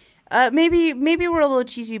hey, maybe we're a little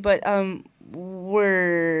cheesy, but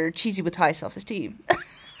we're cheesy with high self-esteem.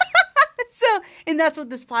 So, and that's what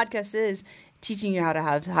this podcast is, teaching you how to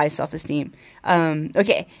have high self-esteem.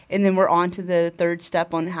 Okay, and then we're on to the third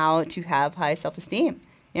step on how to have high self-esteem.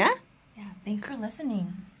 Yeah? Yeah, thanks for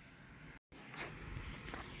listening.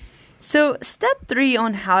 So, step 3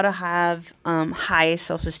 on how to have high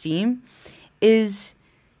self-esteem is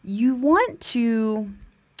you want to,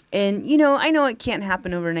 and I know it can't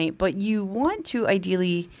happen overnight, but you want to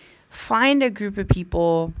ideally find a group of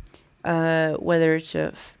people, whether it's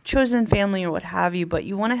a chosen family or what have you, but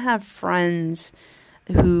you want to have friends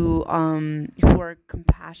who are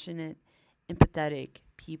compassionate, empathetic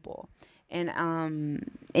people,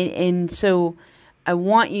 and so I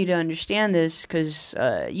want you to understand this because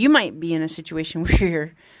you might be in a situation where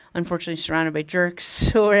you're unfortunately surrounded by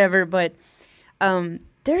jerks or whatever, but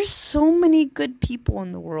there's so many good people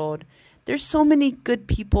in the world. There's so many good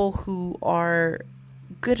people who are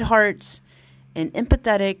good hearts and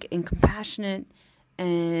empathetic and compassionate,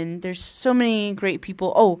 and there's so many great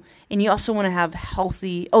people. Oh, and you also want to have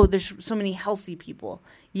there's so many healthy people.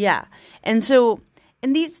 Yeah. And so,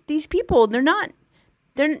 and these people, they're not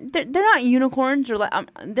unicorns, or like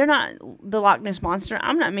they're not the Loch Ness monster.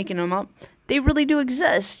 I'm not making them up. They really do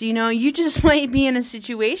exist. You just might be in a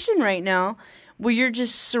situation right now where you're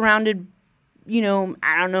just surrounded, I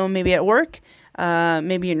don't know, maybe at work,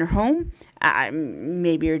 maybe in your home.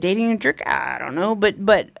 Maybe you're dating a jerk. I don't know, but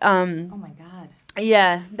oh my God.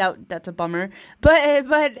 Yeah, that's a bummer. But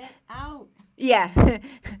get out. Yeah,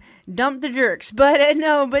 dump the jerks. But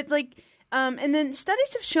no, but like, and then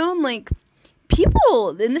studies have shown like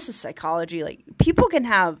people, and this is psychology, like people can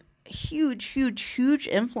have huge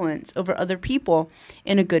influence over other people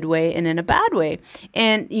in a good way and in a bad way.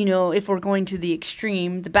 And, if we're going to the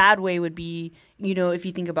extreme, the bad way would be, if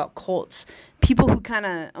you think about cults, people who kind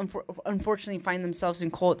of unfortunately find themselves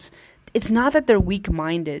in cults, it's not that they're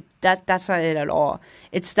weak-minded. That's not it at all.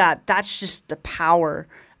 It's that's just the power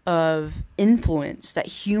of influence that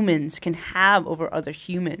humans can have over other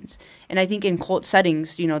humans. And I think in cult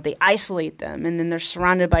settings, they isolate them, and then they're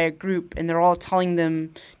surrounded by a group, and they're all telling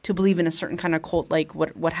them to believe in a certain kind of cult, like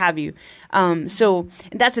what have you. So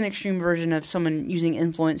that's an extreme version of someone using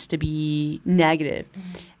influence to be negative.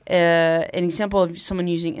 An example of someone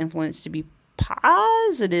using influence to be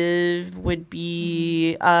positive would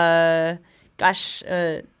be, the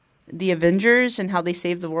Avengers and how they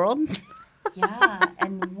saved the world. Yeah,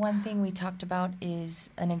 and one thing we talked about is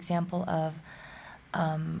an example of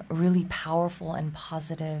really powerful and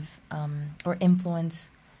positive or influence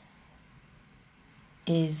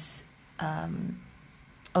is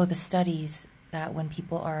the studies that when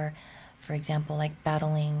people are, for example, like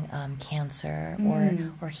battling cancer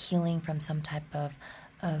or healing from some type of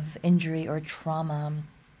injury or trauma,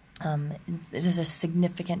 there's a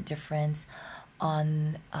significant difference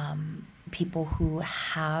on people who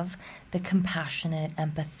have the compassionate,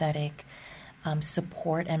 empathetic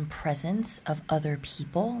support and presence of other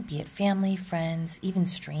people, be it family, friends, even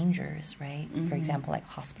strangers, right? Mm-hmm. For example, like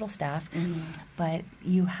hospital staff. Mm-hmm. But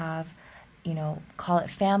you have, call it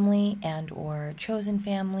family and or chosen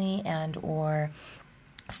family and or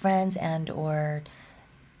friends and or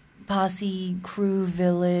posse, crew,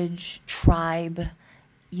 village, tribe,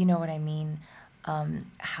 you know what I mean,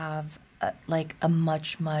 have a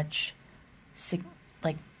much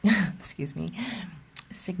like, excuse me,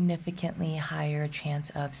 significantly higher chance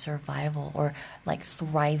of survival or like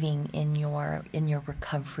thriving in your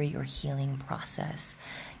recovery or healing process,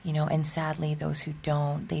 you know. And sadly, those who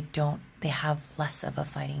don't, they have less of a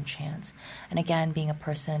fighting chance. And again, being a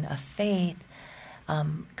person of faith,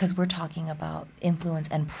 because we're talking about influence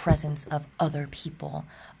and presence of other people,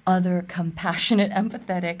 other compassionate,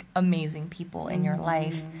 empathetic, amazing people in your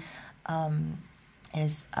life,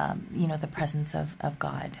 is you know, the presence of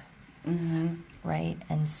God. Right?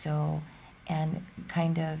 And so, and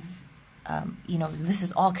kind of, you know, this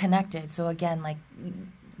is all connected. So again, like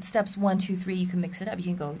steps 1, 2, 3, you can mix it up. You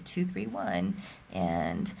can go 2, 3, 1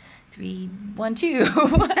 and 3, 1, 2.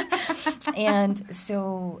 And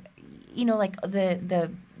so, you know, like the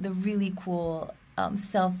really cool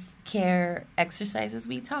self-care exercises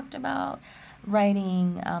we talked about,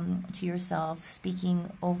 writing to yourself,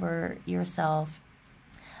 speaking over yourself,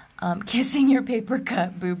 kissing your paper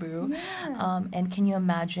cut boo-boo. Yeah. And can you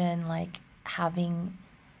imagine, like, having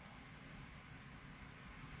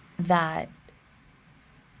that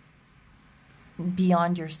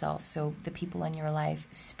beyond yourself? So the people in your life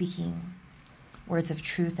speaking words of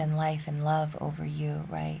truth and life and love over you,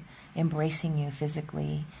 right? Embracing you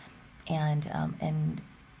physically. And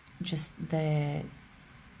just the,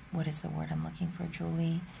 what is the word I'm looking for,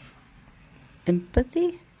 Julie?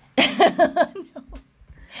 Empathy? No.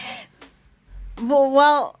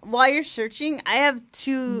 Well, while you're searching, I have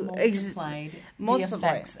two... Multiplied. The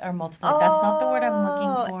effects are multiplied. That's not the word I'm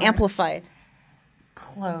looking for. Amplified.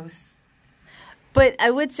 Close. But I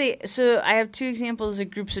would say, so I have two examples of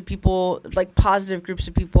groups of people, like positive groups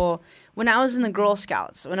of people. When I was in the Girl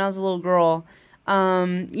Scouts, when I was a little girl,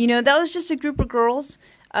 you know, that was just a group of girls.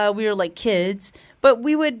 We were like kids, but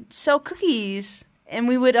we would sell cookies. And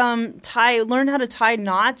we would learn how to tie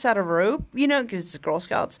knots out of rope, you know, because it's Girl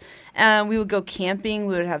Scouts. We would go camping.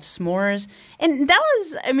 We would have s'mores. And that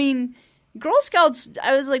was, I mean, Girl Scouts,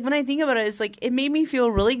 I was like, when I think about it, it's like, it made me feel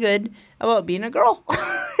really good about being a girl.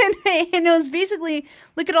 and it was basically,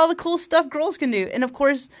 look at all the cool stuff girls can do. And of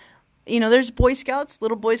course, you know, there's Boy Scouts.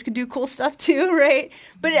 Little boys can do cool stuff too, right?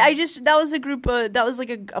 But that was a group of, that was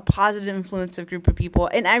like a positive influence of group of people.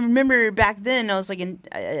 And I remember back then, I was like in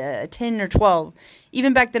 10 or 12.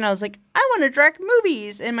 Even back then, I was like, I want to direct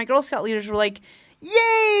movies. And my Girl Scout leaders were like,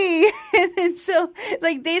 yay! And so,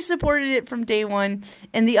 like, they supported it from day one.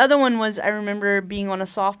 And the other one was, I remember being on a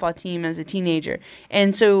softball team as a teenager.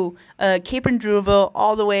 And so, Cape and Drewville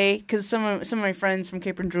all the way, because some of my friends from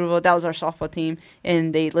Cape and Drewville, that was our softball team,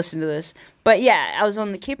 and they listened to this. But yeah, I was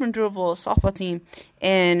on the Cape and Drewville softball team,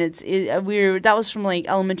 and that was from like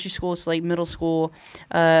elementary school to like middle school,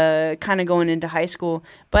 kind of going into high school.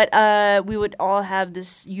 But we would all have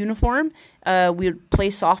this uniform. We would play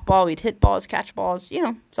softball. We'd hit balls, catch balls, you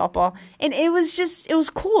know, softball, and it was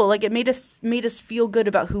cool. Like it made us feel good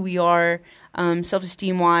about who we are,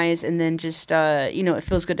 self-esteem wise, and then just you know, it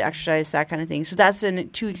feels good to exercise, that kind of thing. So that's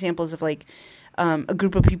two examples of like. A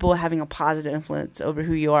group of people having a positive influence over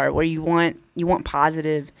who you are, where you want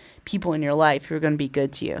positive people in your life who are going to be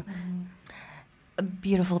good to you.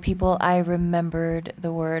 Beautiful people. I remembered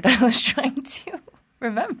the word I was trying to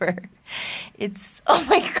remember. It's, oh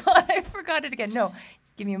my God, I forgot it again. No,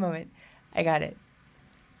 just give me a moment. I got it.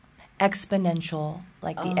 Exponential,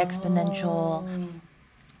 like the exponential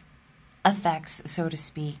effects, so to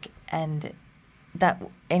speak. And that,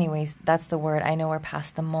 anyways, that's the word. I know we're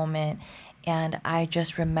past the moment. And I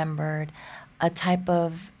just remembered a type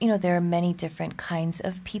of, you know, there are many different kinds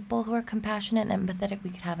of people who are compassionate and empathetic we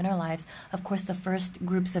could have in our lives. Of course, the first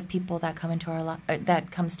groups of people that come into our that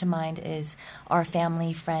comes to mind is our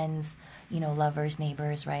family, friends, you know, lovers,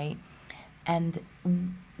 neighbors, right? And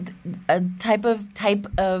a type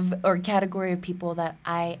of or category of people that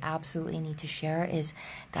I absolutely need to share is,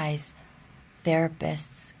 guys,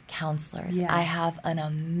 therapists, counselors. Yeah. I have an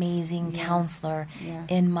amazing counselor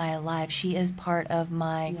in my life. She is part of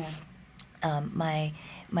my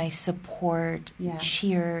my support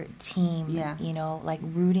cheer team, you know, like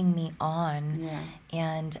rooting me on.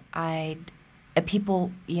 And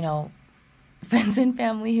people, you know, friends and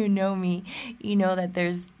family who know me, you know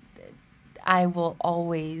that I will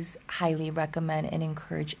always highly recommend and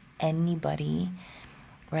encourage anybody,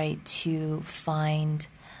 right, to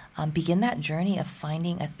begin that journey of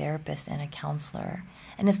finding a therapist and a counselor.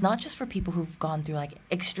 And it's not just for people who've gone through like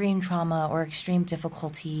extreme trauma or extreme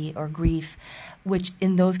difficulty or grief, which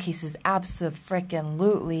in those cases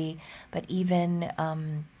abso-frickin-lutely, but even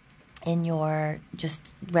in your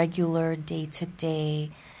just regular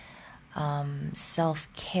day-to-day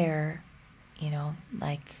self-care, you know,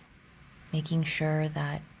 like making sure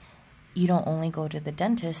that you don't only go to the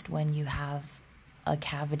dentist when you have a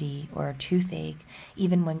cavity or a toothache,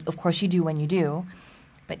 even when, of course you do when you do,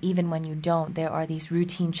 but even when you don't, there are these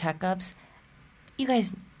routine checkups. You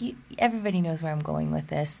guys, everybody knows where I'm going with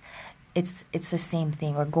this. It's the same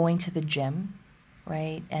thing, or going to the gym,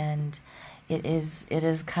 right? And it is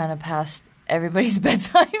kind of past everybody's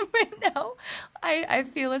bedtime right now. I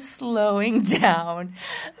feel a slowing down,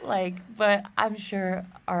 but I'm sure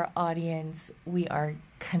our audience, we are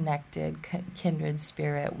connected, kindred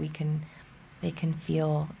spirit. They can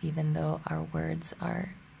feel, even though our words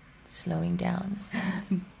are slowing down.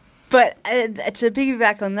 But to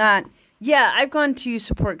piggyback on that, yeah, I've gone to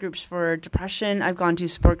support groups for depression. I've gone to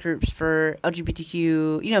support groups for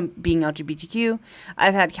LGBTQ, being LGBTQ.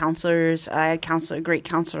 I've had counselors. I had a great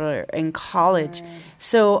counselor in college. Right.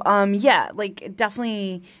 So,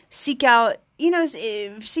 definitely seek out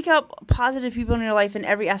positive people in your life in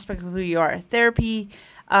every aspect of who you are. Therapy,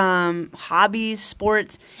 hobbies,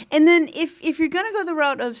 sports. And then if you're going to go the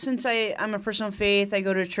route of, since I'm a person of faith, I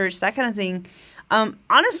go to church, that kind of thing,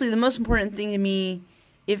 honestly, the most important thing to me,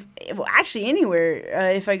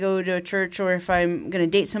 anywhere, if I go to a church or if I'm going to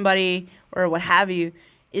date somebody or what have you,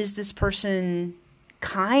 is this person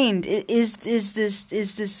kind? Is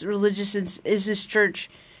this religious? Is this church?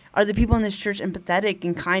 Are the people in this church empathetic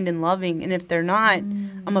and kind and loving? And if they're not,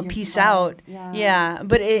 I'm gonna peace out. Yeah.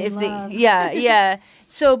 But if they,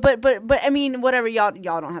 So, but I mean, whatever, y'all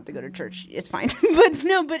don't have to go to church. It's fine.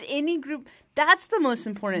 but any group, that's the most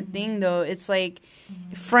important thing, though. It's like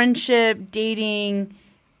friendship, dating,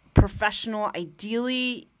 professional.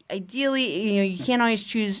 Ideally, you can't always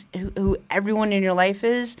choose who everyone in your life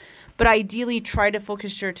is, but ideally try to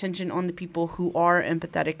focus your attention on the people who are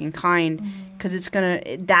empathetic and kind, because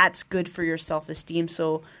that's good for your self-esteem.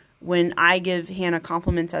 So when I give Hannah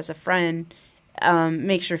compliments as a friend,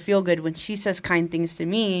 makes her feel good when she says kind things to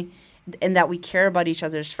me, and that we care about each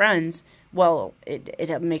other's friends, well,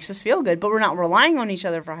 it makes us feel good. But we're not relying on each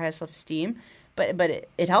other for high self-esteem, but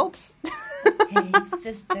it helps. Hey,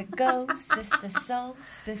 sister, go, sister, soul,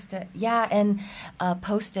 sister. Yeah, and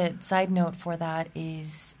post-it side note for that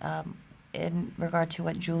is, in regard to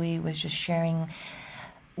what Julie was just sharing,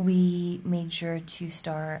 we made sure to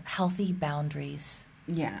start healthy boundaries.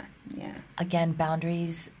 Yeah. Again,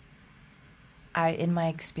 boundaries, in my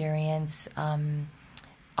experience,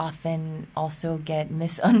 often also get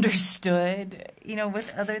misunderstood,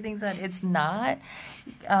 with other things that it's not.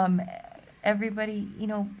 Everybody,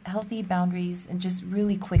 healthy boundaries, and just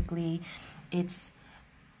really quickly, it's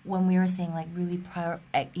when we were saying really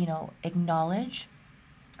acknowledge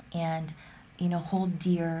and, hold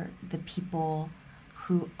dear the people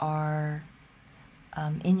who are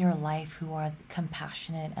in your life, who are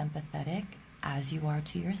compassionate, empathetic, as you are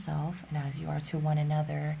to yourself and as you are to one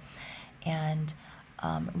another, and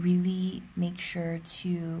really make sure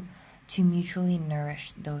to mutually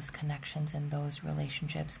nourish those connections and those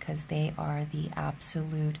relationships, because they are the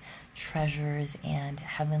absolute treasures and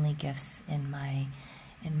heavenly gifts in my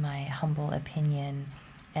humble opinion.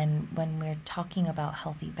 And when we're talking about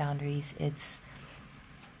healthy boundaries, it's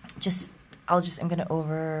I'm going to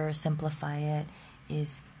oversimplify it,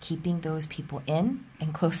 is keeping those people in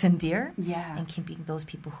and close and dear, and keeping those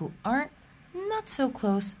people who aren't not so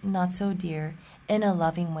close, not so dear, in a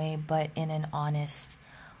loving way, but in an honest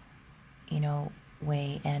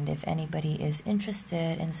way. And if anybody is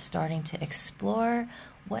interested in starting to explore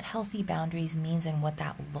what healthy boundaries means and what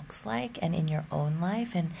that looks like, and in your own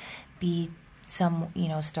life, and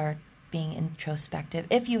start being introspective,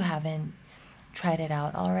 if you haven't tried it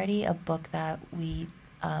out already, a book that we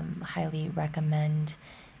highly recommend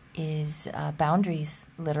is Boundaries.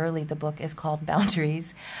 Literally, the book is called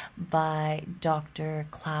Boundaries, by Dr.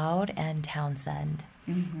 Cloud and Townsend.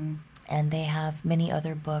 And they have many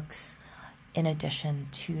other books in addition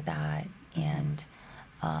to that, and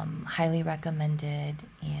highly recommended.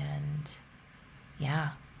 And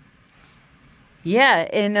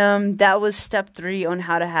and that was step 3 on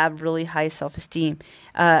how to have really high self-esteem.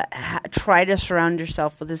 Try to surround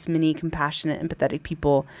yourself with as many compassionate, empathetic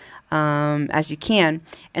people as you can.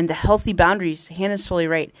 And the healthy boundaries, Hannah's totally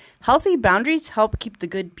right. Healthy boundaries help keep the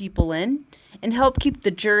good people in and help keep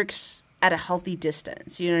the jerks at a healthy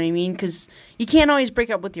distance. You know what I mean? Because you can't always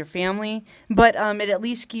break up with your family, but it at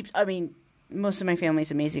least keeps, most of my family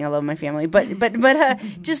is amazing. I love my family, but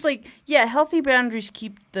healthy boundaries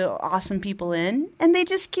keep the awesome people in, and they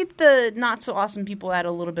just keep the not so awesome people at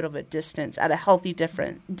a little bit of a distance, at a healthy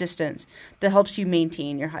different distance that helps you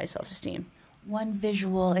maintain your high self-esteem. One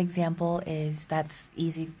visual example that's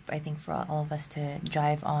easy, I think, for all of us to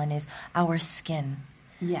jive on, is our skin.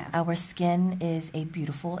 Yeah. Our skin is a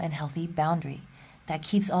beautiful and healthy boundary. that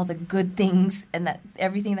keeps all the good things and that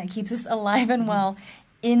everything that keeps us alive and well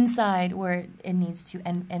inside where it needs to,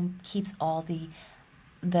 and keeps all the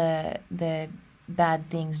bad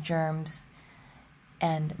things, germs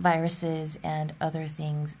and viruses and other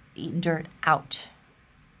things, dirt out.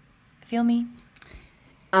 Feel me?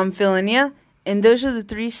 I'm feeling you. And those are the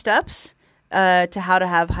 3 steps to how to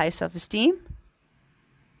have high self-esteem.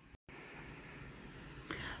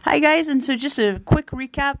 Hi guys, and so just a quick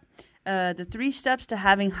recap. The 3 steps to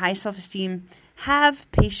having high self-esteem: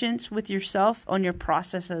 have patience with yourself on your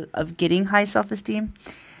process of getting high self-esteem.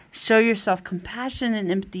 Show yourself compassion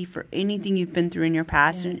and empathy for anything you've been through in your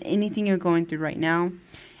past and anything you're going through right now.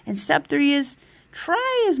 And step 3 is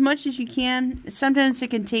try as much as you can. Sometimes it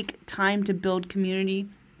can take time to build community,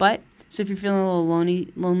 but so if you're feeling a little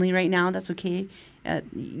lonely right now, that's okay.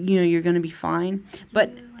 You're going to be fine.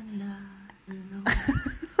 But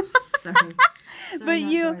sorry. But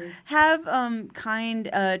you have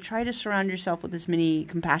try to surround yourself with as many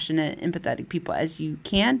compassionate, empathetic people as you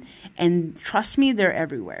can. And trust me, they're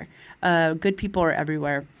everywhere. Good people are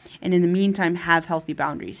everywhere. And in the meantime, have healthy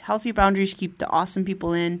boundaries. Healthy boundaries keep the awesome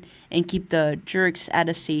people in and keep the jerks at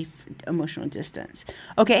a safe emotional distance.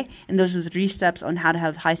 Okay, and those are the 3 steps on how to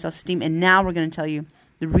have high self-esteem. And now we're going to tell you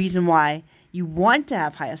the reason why you want to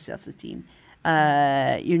have high self-esteem.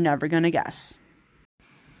 You're never going to guess.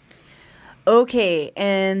 Okay,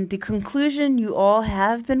 and the conclusion you all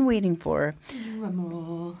have been waiting for.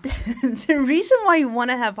 The reason why you want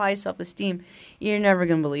to have high self-esteem, you're never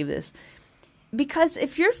going to believe this. Because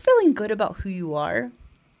if you're feeling good about who you are,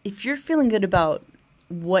 if you're feeling good about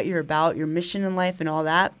what you're about, your mission in life and all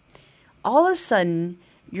that, all of a sudden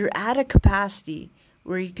you're at a capacity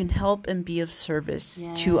where you can help and be of service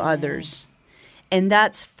to others. And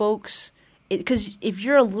that's, folks, because if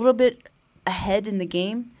you're a little bit ahead in the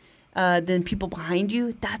game, than people behind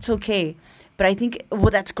you, that's okay. But I think,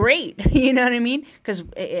 that's great. You know what I mean? Because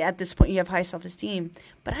at this point you have high self-esteem.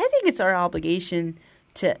 But I think it's our obligation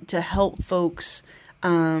to help folks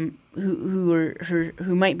who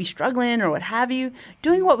might be struggling or what have you,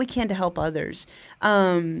 doing what we can to help others.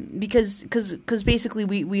 Because basically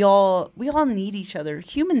we all need each other.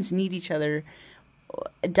 Humans need each other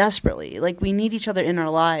desperately. Like, we need each other in our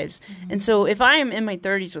lives. Mm-hmm. And so if I am in my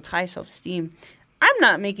 30s with high self-esteem, I'm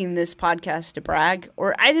not making this podcast to brag,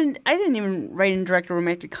 or I didn't even write and direct a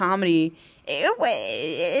romantic comedy.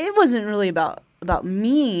 It wasn't really about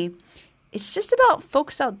me. It's just about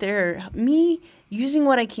folks out there, me using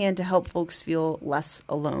what I can to help folks feel less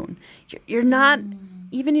alone. You're not,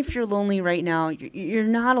 even if you're lonely right now, you're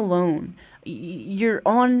not alone. You're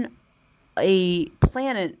on a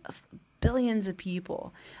planet of billions of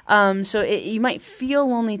people. So you might feel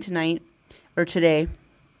lonely tonight or today,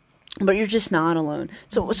 but you're just not alone.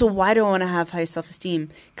 So why do I want to have high self-esteem?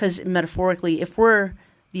 Because metaphorically, if we're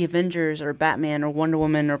the Avengers or Batman or Wonder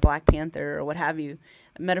Woman or Black Panther or what have you,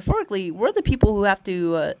 metaphorically, we're the people who have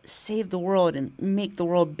to save the world and make the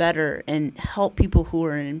world better and help people who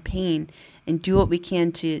are in pain and do what we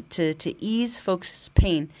can to ease folks'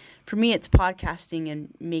 pain. For me, it's podcasting and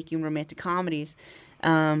making romantic comedies.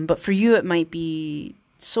 But for you, it might be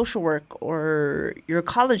social work, or you're a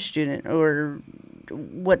college student, or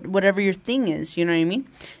whatever your thing is, you know what I mean?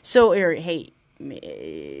 So, or hey,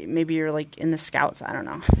 maybe you're like in the Scouts, I don't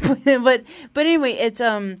know. but anyway, it's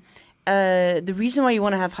the reason why you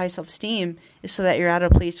want to have high self-esteem is so that you're at a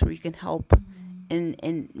place where you can help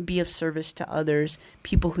and be of service to others,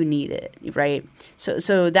 people who need it, right?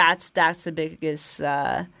 So that's the biggest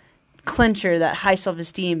clincher, that high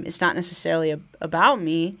self-esteem is not necessarily about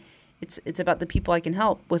me. It's about the people I can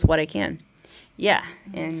help with what I can. Yeah,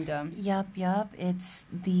 and Yep. It's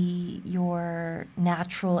your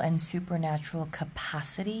natural and supernatural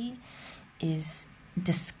capacity is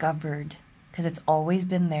discovered, because it's always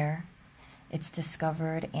been there. It's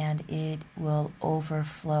discovered, and it will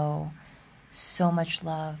overflow so much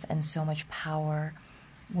love and so much power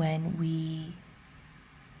when we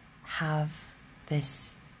have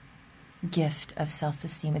this gift of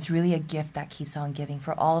self-esteem. It's really a gift that keeps on giving,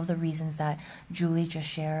 for all of the reasons that Julie just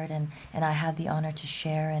shared and I had the honor to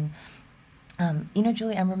share. And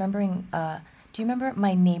Julie, I'm remembering, do you remember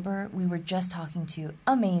my neighbor we were just talking to?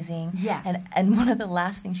 Amazing. Yeah. And one of the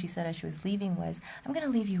last things she said as she was leaving was, I'm going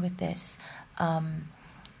to leave you with this.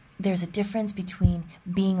 There's a difference between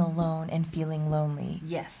being alone and feeling lonely.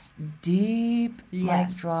 Yes. Deep. Yes.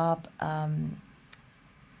 Mic drop. I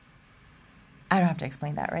don't have to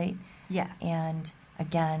explain that, right? Yeah. And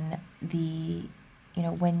again,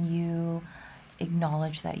 when you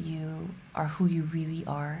acknowledge that you are who you really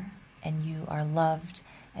are, and you are loved,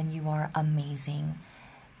 and you are amazing,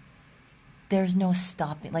 there's no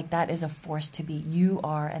stopping. Like, that is a force to be. You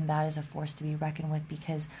are, and that is a force to be reckoned with,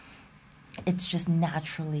 because it's just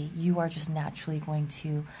naturally, you are just naturally going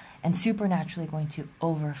to, and supernaturally going to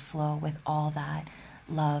overflow with all that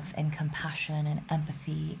love and compassion and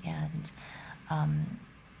empathy and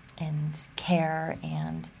care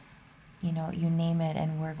and, you know, you name it.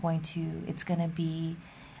 And it's going to be,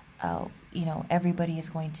 everybody is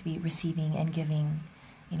going to be receiving and giving,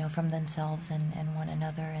 you know, from themselves and one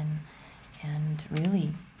another, and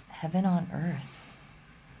really heaven on earth.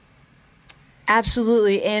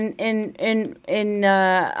 Absolutely, and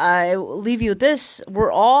I will leave you with this: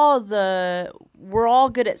 we're all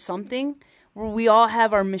good at something. We all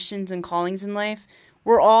have our missions and callings in life.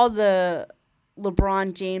 We're all the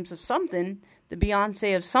LeBron James of something, the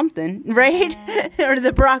Beyonce of something, right? Yes. Or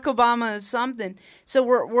the Barack Obama of something. So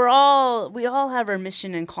we all have our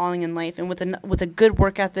mission and calling in life, and with a good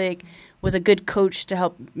work ethic, with a good coach to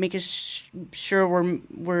help make us sure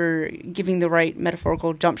we're giving the right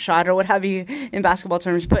metaphorical jump shot or what have you in basketball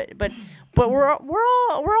terms. But we're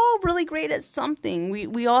all really great at something.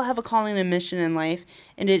 We all have a calling and mission in life,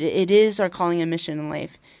 and it is our calling and mission in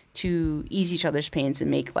life to ease each other's pains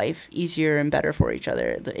and make life easier and better for each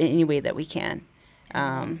other in any way that we can.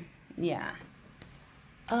 Yeah.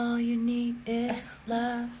 All you need is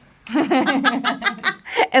love.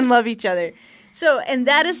 And love each other. So, and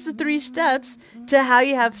that is the 3 steps to how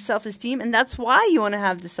you have self-esteem. And that's why you want to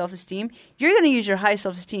have the self-esteem. You're going to use your high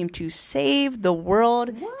self-esteem to save the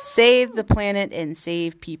world, save the planet, and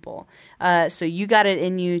save people. So you got it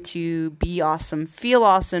in you to be awesome, feel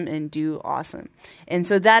awesome, and do awesome. And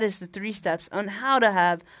so that is the 3 steps on how to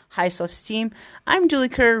have high self-esteem. I'm Julie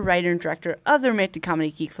Kerr, writer and director of the romantic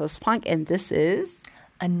comedy Geek Loves Punk. And this is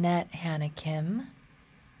Annette Hannah Kim.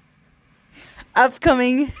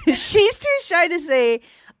 Upcoming, she's too shy to say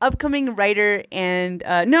upcoming writer and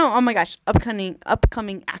upcoming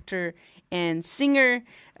actor and singer.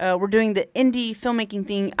 We're doing the indie filmmaking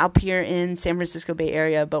thing up here in San Francisco Bay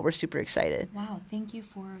Area, but we're super excited. Wow, thank you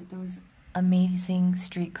for those amazing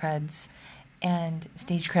street creds and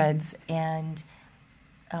stage creds. And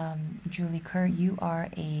Julie Kerr, you are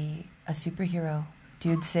a superhero.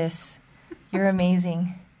 Dude, sis, you're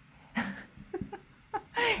amazing.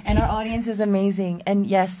 And our audience is amazing. And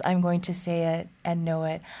yes, I'm going to say it and know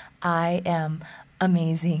it. I am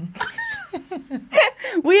amazing.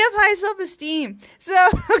 We have high self-esteem. So,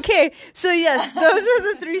 okay. So, yes, those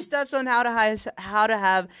are the 3 steps on how to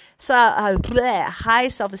have high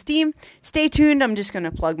self-esteem. Stay tuned. I'm just going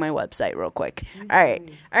to plug my website real quick. All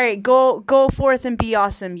right. Go forth and be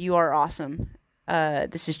awesome. You are awesome.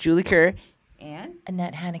 This is Julie Kerr and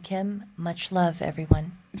Annette Hannah Kim. Much love,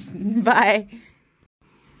 everyone. Bye.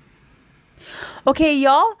 Okay,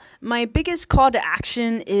 y'all, my biggest call to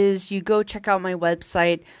action is you go check out my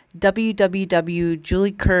website,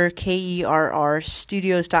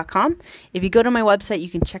 www.juliekerr.studios.com. If you go to my website, you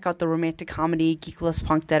can check out the romantic comedy Geek Loves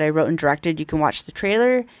Punk that I wrote and directed. You can watch the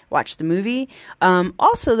trailer, watch the movie.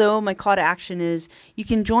 Also, though, my call to action is you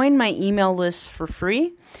can join my email list for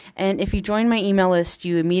free. And if you join my email list,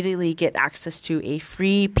 you immediately get access to a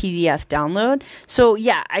free PDF download. So,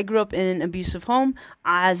 yeah, I grew up in an abusive home.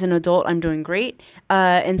 As an adult, I'm doing great.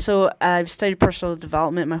 And so I've studied personal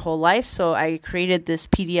development my whole life. So I created this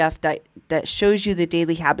PDF that shows you the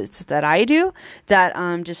daily habits that I do that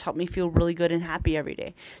just help me feel really good and happy every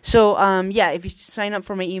day. So, if you sign up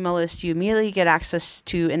for my email list, you immediately get access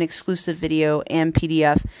to an exclusive video and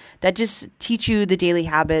PDF that just teach you the daily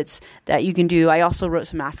habits that you can do. I also wrote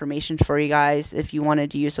some affirmations for you guys if you wanted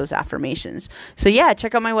to use those affirmations. So, yeah,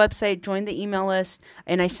 check out my website, join the email list,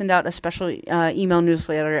 and I send out a special email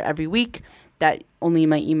newsletter every week that only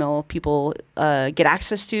my email people get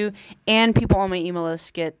access to, and people on my email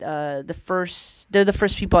list get they're the first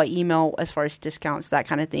people I email as far as discounts, that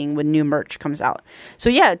kind of thing, when new merch comes out.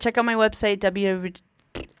 So yeah, check out my website,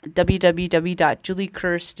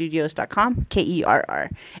 www.juliekerrstudios.com, Kerr.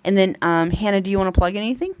 And then Hannah, do you want to plug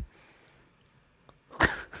anything?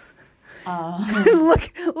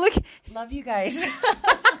 Look. Love you guys.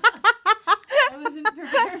 I wasn't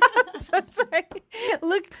prepared. So sorry.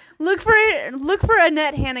 Look for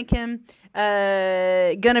Annette Hannah Kim.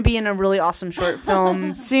 Gonna be in a really awesome short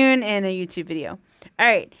film soon and a YouTube video. All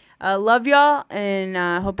right. Love y'all, and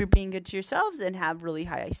hope you're being good to yourselves and have really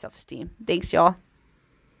high self-esteem. Thanks, y'all.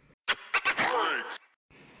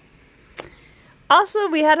 Also,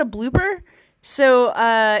 we had a blooper. So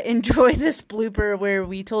enjoy this blooper where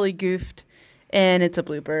we totally goofed, and it's a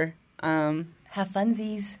blooper. Have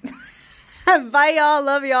funsies. Bye, y'all.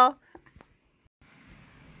 Love y'all.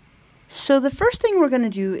 So the first thing we're going to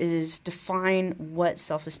do is define what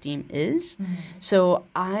self-esteem is. Mm-hmm. So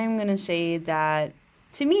I'm going to say that,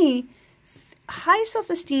 to me, high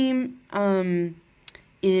self-esteem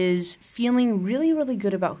is feeling really, really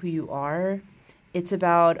good about who you are. It's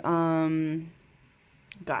about,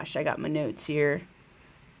 gosh, I got my notes here.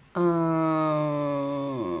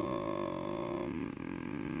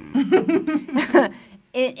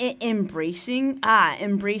 Embracing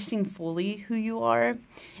fully who you are,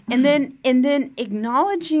 and then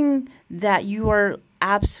acknowledging that you are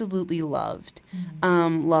absolutely loved,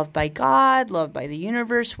 loved by God, loved by the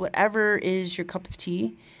universe, whatever is your cup of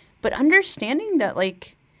tea, but understanding that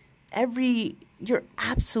like you're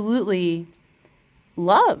absolutely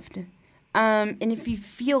loved. And if you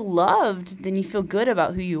feel loved, then you feel good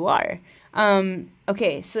about who you are.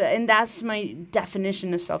 Okay, so, and that's my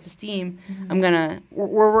definition of self-esteem.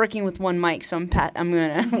 We're working with one mic, so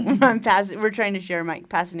we're trying to share a mic,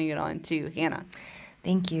 passing it on to Hannah.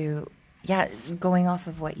 Thank you. Yeah, going off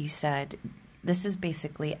of what you said, this is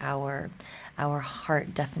basically our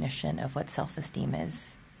heart definition of what self-esteem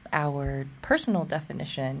is, our personal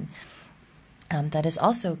definition. That is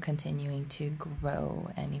also continuing to grow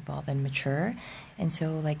and evolve and mature. And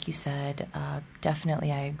so, like you said, definitely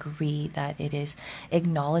I agree that it is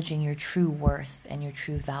acknowledging your true worth and your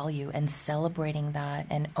true value and celebrating that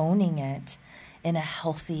and owning it in a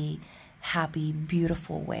healthy, happy,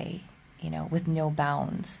 beautiful way, with no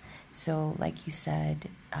bounds. So, like you said,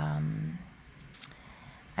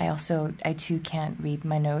 I too can't read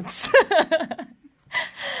my notes.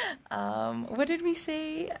 What did we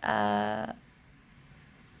say?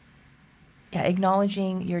 Yeah,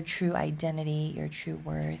 acknowledging your true identity, your true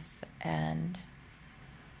worth, and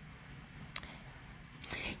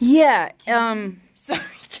yeah. Sorry,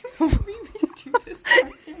 can we redo this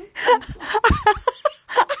question?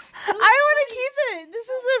 I want to keep it. This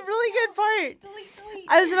is a really good part. Delete.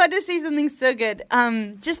 I was about to say something so good.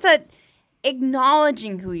 Just that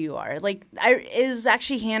acknowledging who you are. Like it was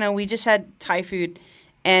actually Hannah. We just had Thai food,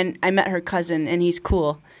 and I met her cousin, and he's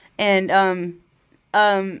cool. And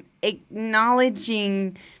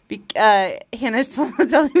acknowledging, Hannah's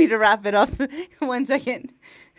telling me to wrap it up. 1 second.